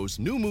new shows,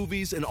 new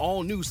movies, and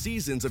all new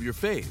seasons of your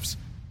faves.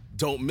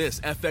 Don't miss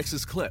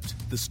FX's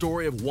Clipped, the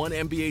story of one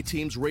NBA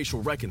team's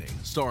racial reckoning,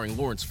 starring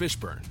Lawrence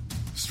Fishburne.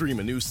 Stream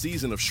a new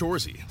season of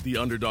Shoresy, the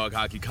underdog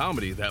hockey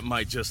comedy that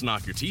might just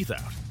knock your teeth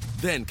out.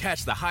 Then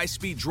catch the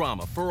high-speed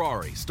drama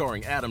Ferrari,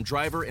 starring Adam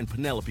Driver and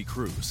Penelope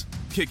Cruz.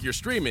 Kick your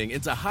streaming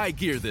into high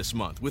gear this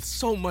month with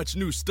so much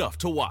new stuff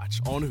to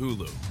watch on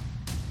Hulu.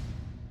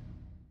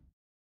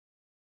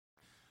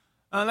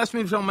 Let's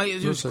move on, mate.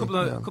 There's just a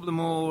couple of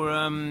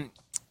more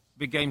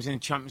big games in the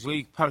Champions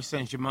League. Paris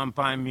Saint-Germain,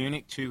 Bayern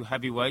Munich, two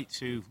heavyweights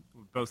who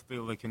both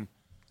feel they can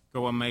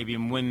go on maybe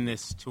and win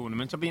this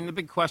tournament. I mean, the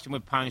big question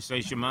with Paris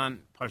Saint-Germain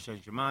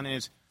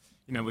is,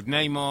 with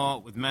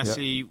Neymar, with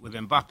Messi, with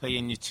Mbappe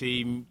in your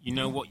team, you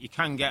know what you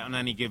can get on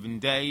any given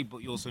day, but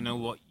you also know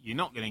what you're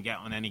not going to get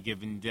on any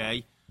given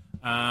day.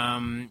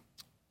 Bayern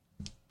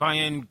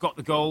got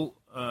the goal,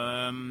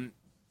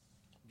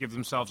 give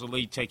themselves a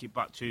lead, take it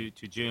back to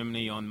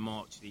Germany on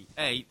March the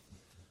 8th.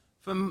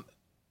 From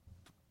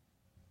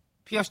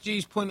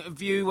PSG's point of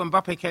view, when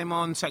Mbappe came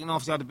on, second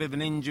half he had a bit of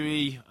an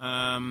injury,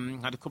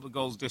 had a couple of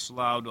goals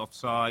disallowed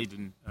offside,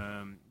 and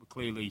were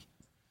clearly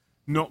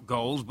not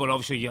goals, but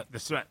obviously the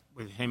threat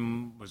with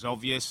him was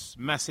obvious.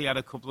 Messi had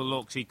a couple of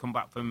looks, he'd come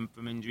back from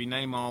injury.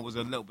 Neymar was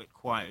a little bit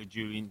quieter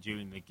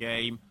during the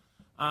game.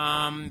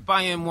 Bayern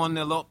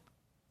 1-0 up.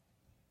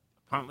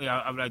 Apparently,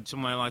 I read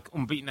somewhere like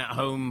unbeaten at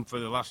home for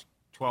the last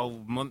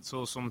 12 months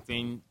or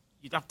something.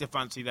 You'd have to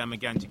fancy them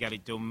again to get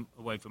it done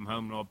away from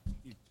home, Rob.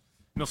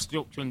 Enough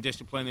structure and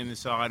discipline in the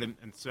side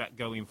and threat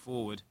going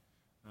forward.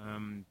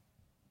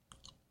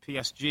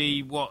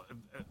 PSG,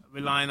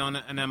 relying on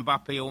an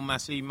Mbappe or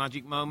Messi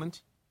magic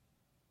moment?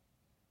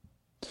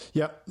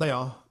 Yeah, they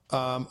are.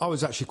 I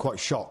was actually quite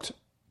shocked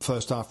for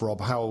first half, Rob,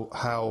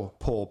 how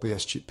poor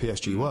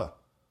PSG were.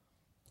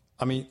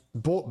 I mean,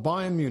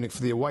 Bayern Munich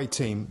for the away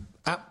team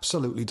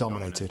absolutely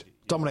dominated.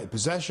 Dominated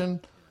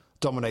possession,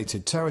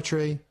 dominated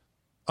territory.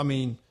 I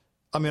mean,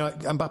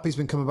 Mbappe's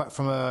been coming back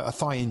from a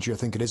thigh injury, I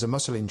think it is, a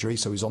muscle injury,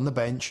 so he's on the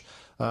bench.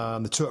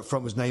 The two up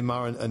front was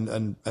Neymar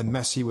and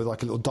Messi with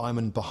like a little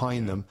diamond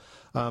behind them.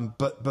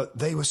 But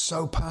they were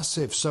so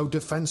passive, so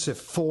defensive,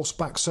 forced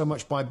back so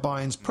much by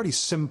Bayern's pretty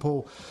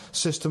simple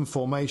system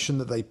formation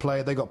that they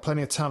play. They got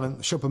plenty of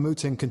talent.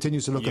 Choupo-Moting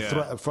continues to look a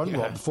threat up front.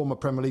 Rob, former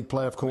Premier League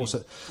player, of course,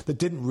 that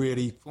didn't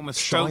really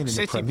shine in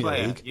the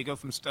Premier League. You go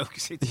from Stoke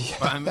City to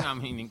Bayern. I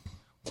mean,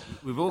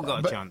 we've all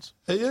got a chance.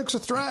 He looks a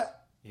threat.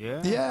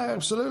 Yeah,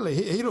 absolutely.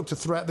 He looked a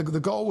threat.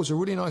 The goal was a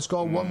really nice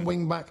goal. One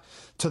wing back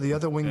to the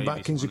other wing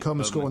back. Kingsley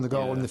Coman scoring the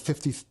goal in the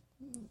 50th.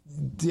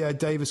 Yeah,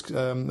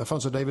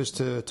 Alphonso Davies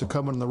to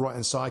Coman on the right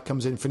hand side,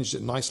 comes in, finishes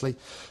it nicely.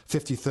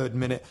 53rd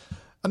minute.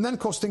 And then, of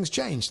course, things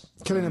changed.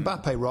 Kylian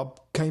Mbappe, Rob,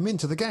 came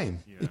into the game.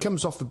 He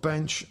comes off the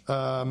bench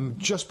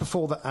just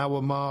before the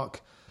hour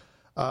mark.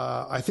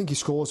 I think he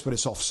scores, but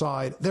it's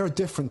offside. They're a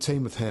different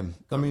team with him.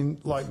 I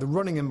mean, like the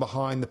running in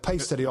behind, the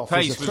pace that he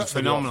offers, the threat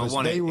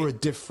phenomenal. They were a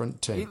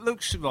different team. It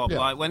looks, Rob,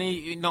 like when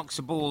he knocks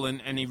the ball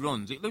and he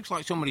runs, it looks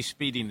like somebody's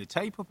speeding the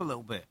tape up a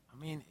little bit.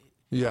 I mean,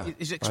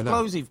 his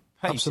explosive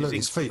pace absolutely.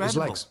 is his feet, his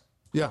legs.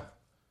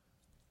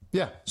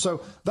 Yeah.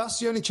 So that's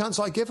the only chance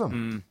I give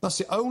him. That's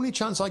the only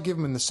chance I give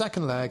him in the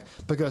second leg,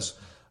 because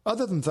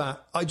other than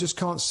that, I just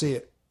can't see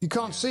it. You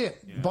can't see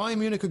it. Yeah. Bayern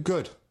Munich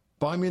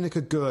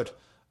are good.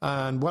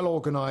 And well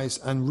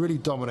organised and really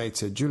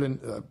dominated.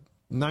 Julian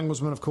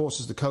Nagelsmann, of course,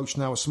 is the coach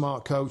now, a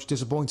smart coach,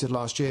 disappointed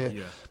last year.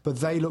 Yeah. But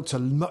they looked a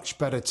much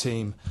better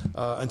team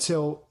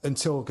until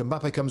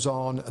Mbappe comes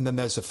on, and then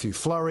there's a few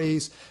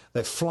flurries.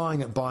 They're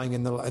flying at Bayern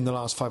in the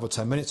last 5 or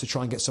 10 minutes to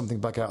try and get something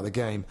back out of the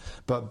game.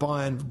 But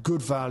Bayern,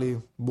 good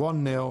value,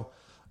 1-0.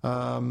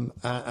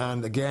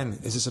 And again,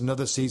 is this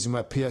another season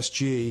where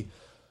PSG,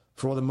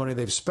 for all the money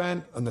they've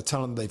spent and the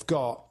talent they've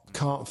got,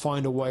 can't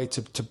find a way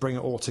to bring it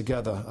all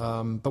together.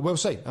 But we'll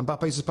see.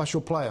 Mbappe's a special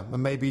player,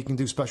 and maybe he can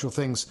do special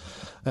things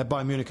at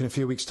Bayern Munich in a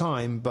few weeks'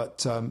 time.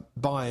 But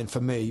Bayern,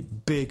 for me,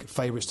 big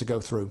favourites to go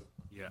through.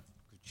 Yeah,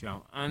 good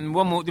shout. And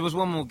there was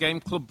one more game,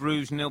 Club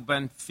Brugge 0,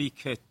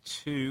 Benfica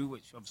 2,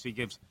 which obviously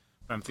gives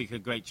Benfica a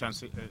great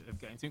chance of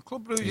getting through.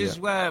 Club Brugge is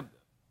where,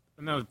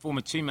 I know, a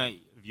former teammate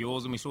of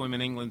yours, and we saw him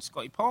in England,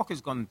 Scotty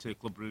Parker's gone to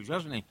Club Brugge,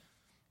 hasn't he?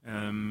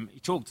 He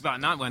talked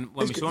that night when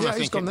we saw him, I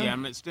think, at the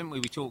Emirates, didn't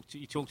we?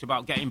 He talked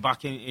about getting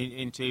back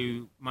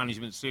into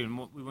management soon.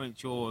 We weren't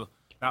sure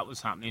that was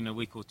happening a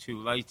week or two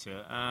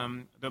later.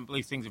 I don't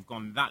believe things have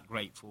gone that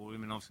great for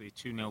him, and obviously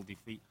a 2-0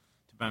 defeat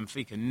to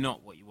Benfica,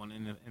 not what you want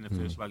in the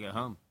first leg at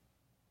home.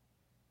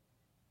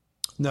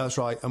 No, that's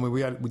right. I mean,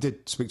 we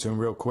did speak to him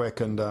real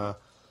quick, and I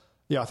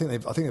think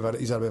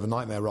he's had a bit of a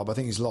nightmare, Rob. I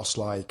think he's lost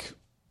like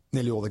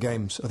nearly all the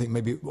games. I think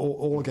maybe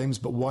all the games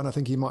but one. I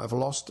think he might have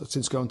lost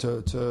since going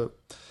to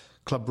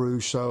Club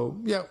Brugge. So,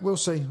 yeah, we'll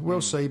see.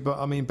 We'll see. But,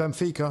 I mean,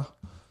 Benfica,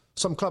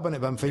 some club in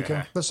it, Benfica.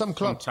 Yeah. There's some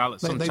club.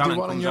 They do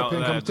well in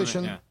European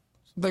competition. Yeah.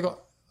 They got,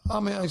 I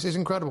mean, it's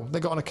incredible.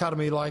 They got an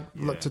academy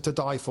to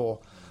die for,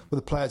 with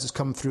the players that's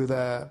come through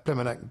there,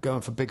 Plymouth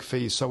going for big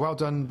fees. So, well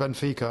done,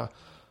 Benfica.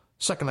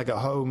 Second leg at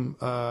home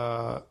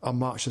on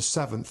March the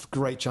 7th.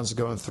 Great chance of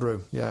going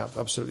through. Yeah,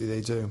 absolutely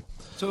they do.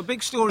 So a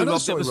big story, Rob,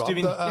 that was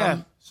doing...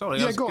 I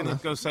was going to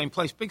go same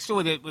place. Big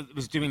story that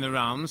was doing the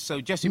rounds.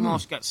 So Jesse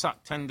Marsch got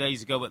sacked 10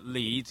 days ago at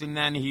Leeds, and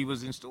then he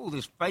was installed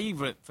as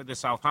favourite for the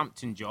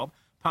Southampton job.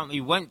 Apparently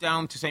he went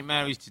down to St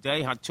Mary's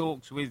today, had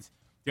talks with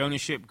the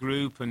ownership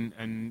group,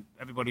 and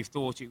everybody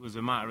thought it was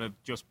a matter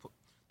of just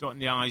dotting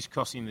the I's,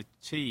 crossing the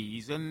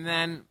T's. And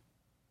then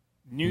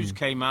news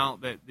came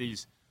out that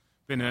there's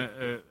been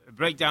a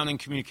breakdown in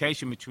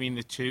communication between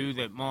the two,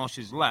 that Marsch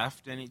has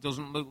left, and it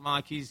doesn't look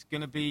like he's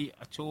going to be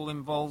at all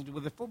involved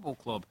with the football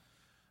club.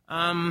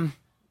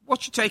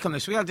 What's your take on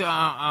this? We had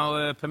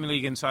our Premier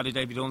League insider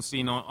David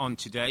Ornstein on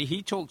today.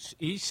 He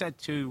said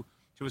to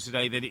us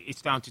today that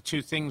it's down to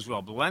two things,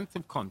 Rob: length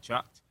of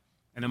contract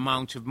and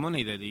amount of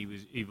money that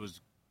he was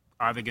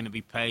either going to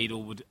be paid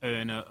or would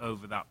earn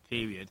over that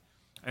period.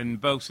 And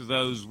both of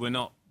those were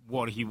not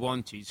what he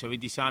wanted, so he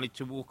decided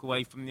to walk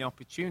away from the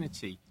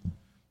opportunity.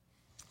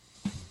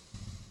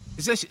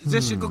 Is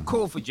this a good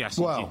call for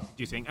Jesse, do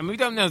you think? I mean, we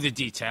don't know the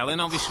detail,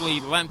 and obviously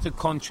length of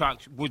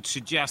contract would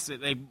suggest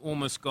that they've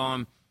almost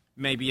gone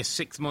maybe a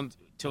 6 month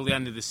till the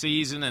end of the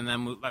season, and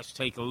then let's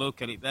take a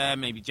look at it there.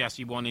 Maybe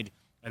Jesse wanted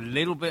a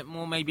little bit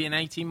more, maybe an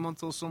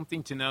 18-month or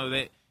something, to know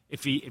that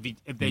if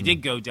they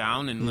did go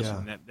down, and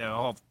listen, that they're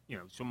off,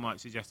 some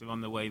might suggest they're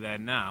on their way there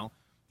now,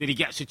 that he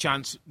gets a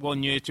chance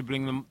 1 year to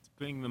bring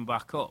them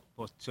back up.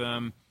 But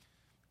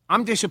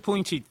I'm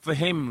disappointed for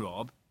him,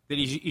 Rob, that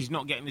he's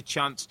not getting the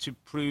chance to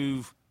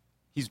prove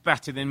he's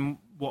better than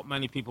what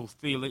many people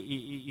feel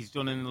he's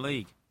done in the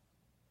league.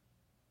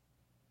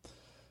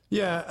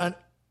 Yeah,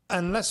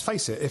 and let's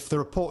face it, if the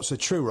reports are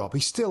true, Rob, he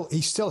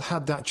still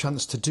had that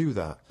chance to do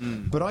that.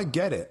 But I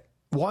get it.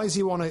 why does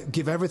he want to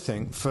give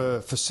everything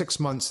for 6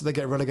 months? They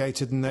get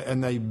relegated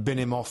and they bin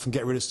him off and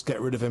get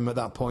rid of him at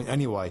that point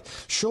anyway.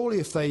 Surely,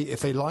 if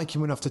they like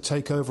him enough to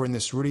take over in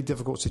this really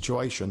difficult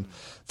situation,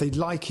 they'd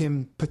like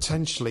him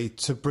potentially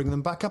to bring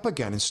them back up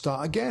again and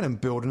start again and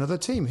build another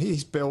team.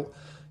 He's built.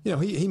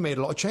 He made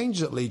a lot of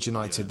changes at Leeds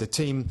United. Yeah. The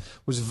team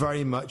was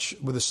very much,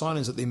 with the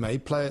signings that they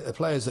made,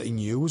 players that he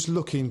knew, was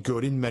looking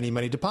good in many,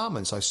 many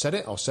departments. I said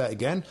it, I'll say it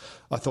again.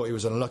 I thought he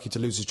was unlucky to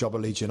lose his job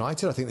at Leeds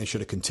United. I think they should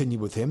have continued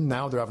with him.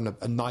 Now they're having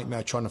a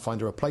nightmare trying to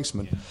find a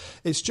replacement. Yeah.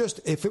 It's just,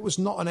 if it was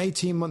not an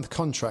 18-month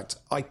contract,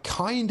 I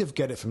kind of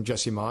get it from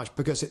Jesse Marsch,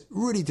 because it's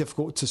really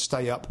difficult to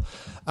stay up.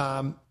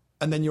 And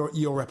then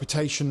your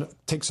reputation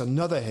takes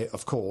another hit,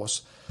 of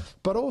course.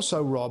 But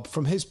also, Rob,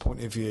 from his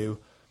point of view,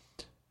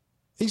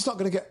 he's not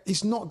going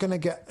to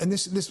get, and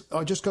this.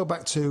 I just go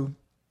back to,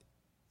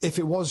 if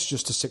it was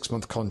just a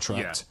 6-month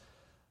contract,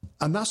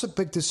 and that's a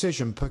big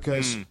decision,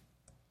 because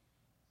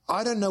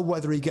I don't know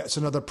whether he gets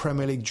another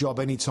Premier League job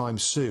anytime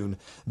soon.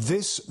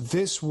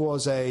 This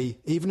was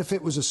even if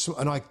it was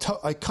and I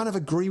kind of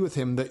agree with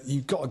him that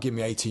you've got to give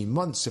me 18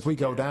 months. If we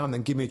go down,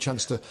 then give me a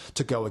chance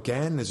to go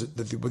again.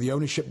 With the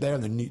ownership there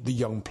and the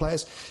young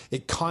players,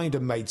 it kind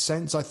of made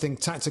sense. I think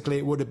tactically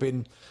it would have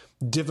been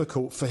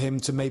difficult for him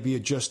to maybe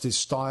adjust his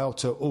style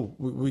to,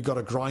 we got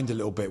to grind a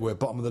little bit. We're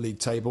bottom of the league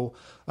table.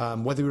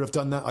 Whether he would have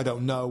done that, I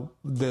don't know.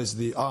 There's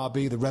the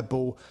RB, the Red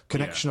Bull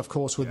connection, of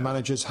course, with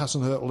managers.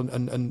 Hassan Earle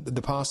and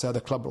the past there, the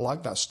club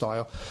like that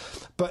style.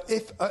 But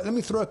if let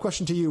me throw a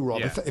question to you, Rob.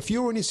 Yeah. If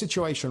you're in his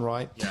situation,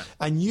 right,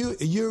 and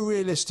you're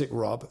realistic,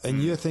 Rob,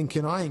 and you're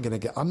thinking, I'm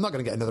not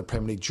going to get another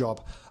Premier League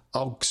job.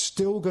 I'm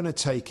still going to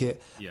take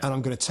it, and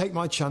I'm going to take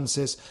my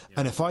chances.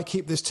 And if I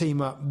keep this team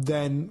up,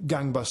 then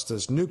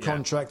gangbusters, new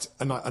contract,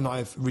 and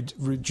I've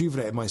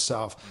rejuvenated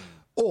myself.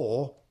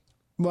 Or,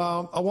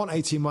 well, I want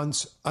 18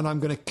 months, and I'm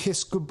going to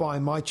kiss goodbye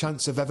my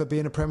chance of ever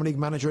being a Premier League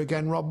manager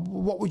again. Rob,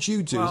 what would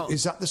you do? Well,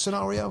 is that the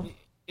scenario?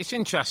 It's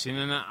interesting,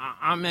 and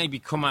I maybe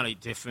come at it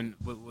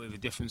different with a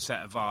different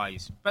set of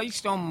eyes.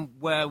 Based on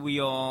where we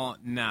are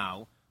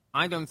now,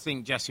 I don't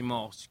think Jesse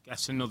Marsch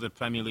gets another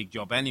Premier League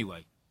job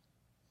anyway.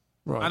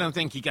 Right. I don't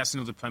think he gets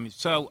another Premier.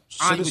 So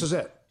this is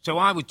it. So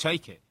I would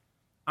take it.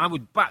 I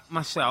would back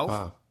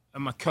myself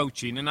and my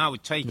coaching, and I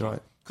would take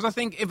it, because I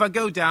think if I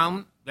go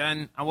down,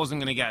 then I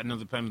wasn't going to get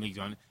another Premier League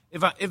job.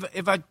 If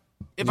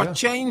I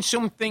change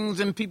some things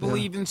and people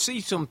even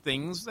see some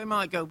things, they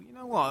might go, you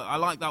know what? I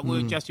like that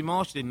word Jesse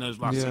Marsch did in those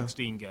last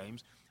 16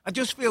 games. I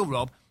just feel,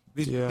 Rob,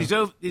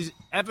 there's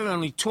ever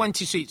only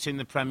 20 seats in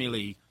the Premier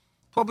League.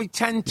 Probably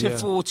 10 to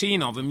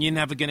 14 of them you're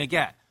never going to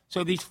get.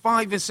 So these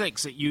 5 or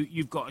 6 that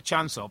you've got a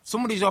chance of,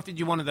 somebody's offered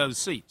you one of those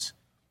seats.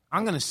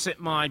 I'm going to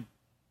sit my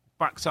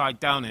backside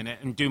down in it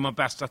and do my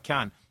best I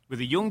can. With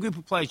a young group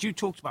of players you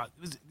talked about,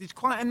 there's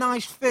quite a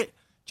nice fit.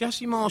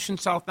 Jesse Marsch and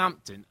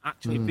Southampton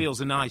actually feels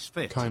a nice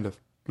fit. Kind of.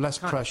 Less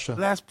pressure.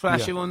 Less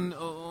pressure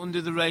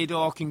under the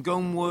radar, can go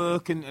and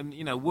work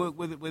and work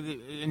with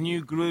a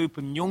new group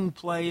and young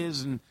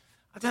players. And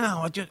I don't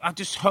know, I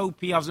just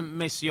hope he hasn't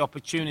missed the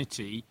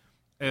opportunity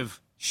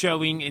of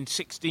showing in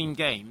 16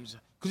 games.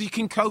 Because he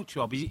can coach,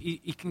 Rob.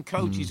 He can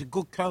coach. He's a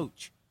good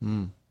coach.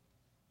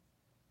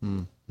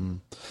 The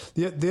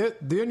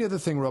only other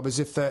thing, Rob, is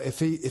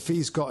if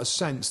he's got a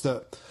sense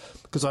that,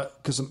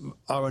 because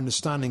our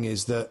understanding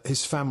is that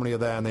his family are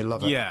there and they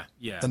love it.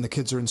 Yeah. And the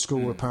kids are in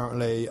school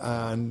apparently,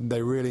 and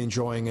they're really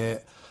enjoying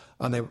it,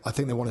 and I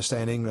think they want to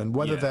stay in England.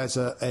 Whether there's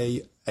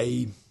a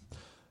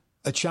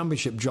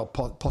championship job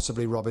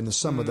possibly, Rob, in the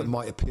summer that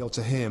might appeal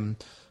to him,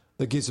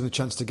 that gives him a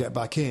chance to get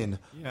back in.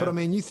 Yeah. But I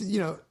mean,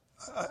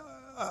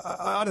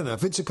 I don't know.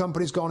 Vincent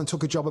Kompany's gone and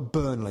took a job at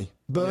Burnley.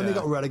 Burnley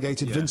got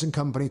relegated. Yeah. Vincent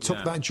Kompany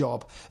took that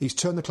job. He's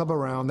turned the club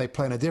around. They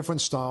play in a different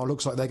style.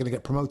 Looks like they're going to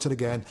get promoted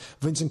again.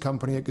 Vincent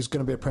Kompany is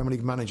going to be a Premier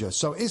League manager.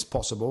 So it is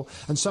possible.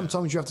 And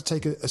sometimes you have to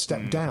take a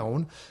step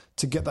down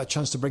to get that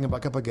chance to bring him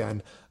back up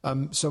again.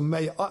 I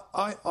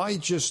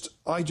just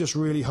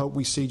really hope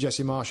we see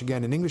Jesse Marsch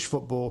again in English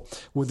football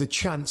with the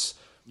chance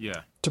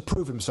to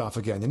prove himself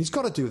again. And he's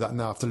got to do that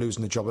now after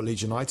losing the job at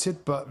Leeds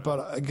United.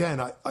 But again,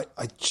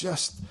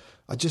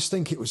 I just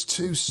think it was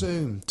too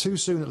soon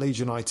at Leeds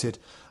United.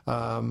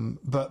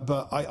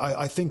 But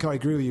I think I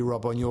agree with you,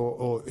 Rob, on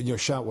your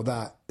shout with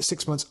that.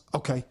 6 months,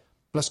 okay,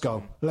 let's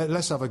go.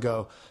 Let's have a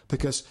go,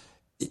 because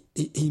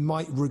he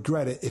might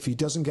regret it if he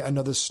doesn't get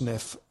another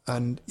sniff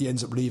and he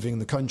ends up leaving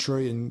the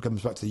country and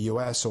comes back to the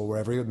US or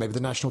wherever. Maybe the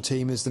national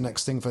team is the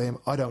next thing for him.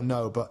 I don't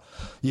know. But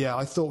yeah,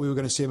 I thought we were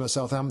going to see him at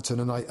Southampton,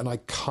 and I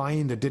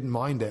kind of didn't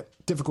mind it.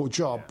 Difficult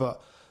job,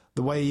 but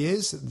the way he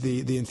is,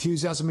 the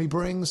enthusiasm he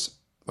brings,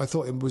 I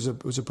thought it was a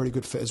pretty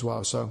good fit as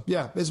well. So,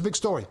 yeah, it's a big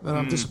story, and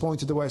I'm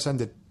disappointed the way it's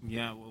ended.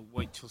 Yeah, we'll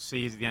wait till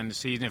see at the end of the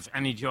season if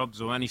any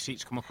jobs or any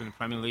seats come up in the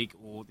Premier League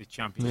or the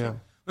Championship. Yeah.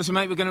 Listen,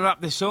 mate, we're going to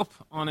wrap this up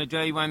on a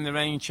day when the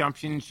reigning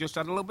champions just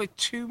had a little bit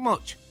too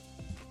much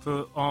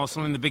for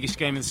Arsenal in the biggest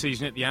game of the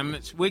season at the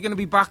Emirates. We're going to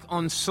be back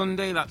on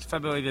Sunday, that's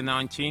February the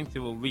 19th.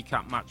 We'll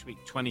recap match week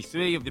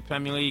 23 of the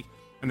Premier League,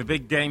 and the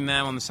big game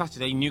there on the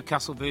Saturday,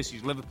 Newcastle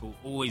versus Liverpool.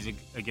 Always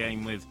a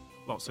game with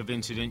lots of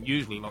incident,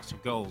 usually lots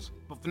of goals.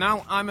 But for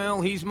now, I'm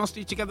Earle, he's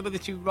Mustoe, together with the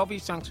two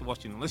Robbies. Thanks for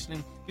watching and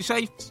listening. Be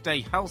safe,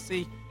 stay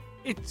healthy.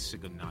 It's a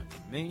good night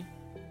from me.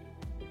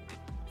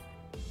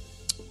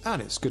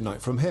 And it's good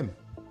night from him.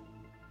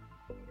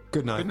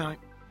 Good night. Good night.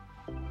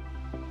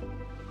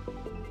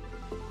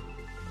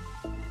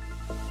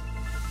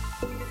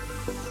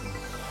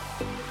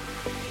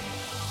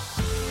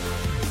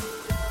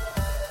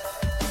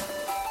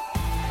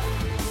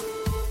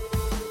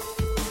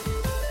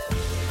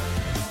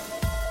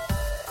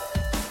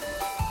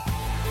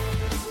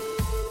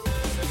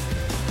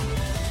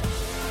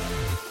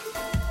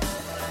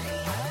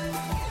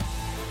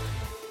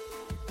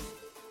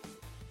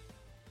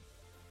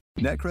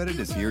 NetCredit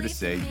is here to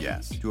say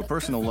yes to a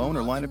personal loan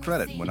or line of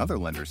credit when other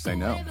lenders say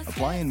no.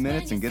 Apply in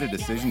minutes and get a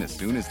decision as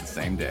soon as the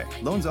same day.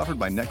 Loans offered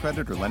by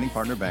NetCredit or lending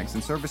partner banks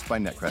and serviced by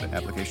NetCredit.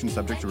 Application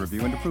subject to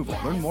review and approval.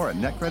 Learn more at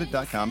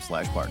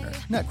netcredit.com/partners.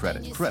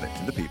 NetCredit. Credit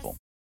to the people.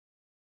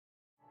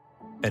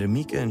 At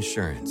Amica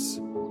Insurance,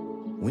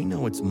 we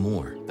know it's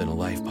more than a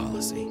life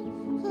policy.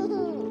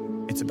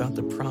 It's about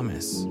the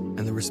promise and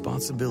the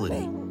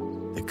responsibility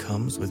that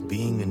comes with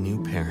being a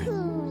new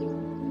parent.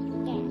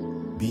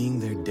 Being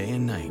there day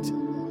and night,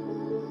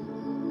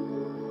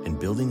 and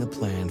building a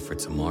plan for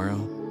tomorrow,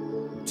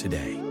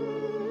 today.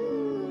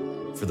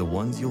 For the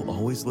ones you'll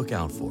always look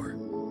out for,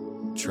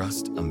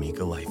 trust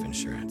Amica Life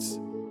Insurance.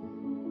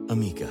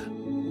 Amica,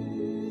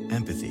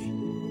 empathy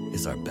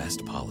is our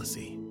best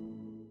policy.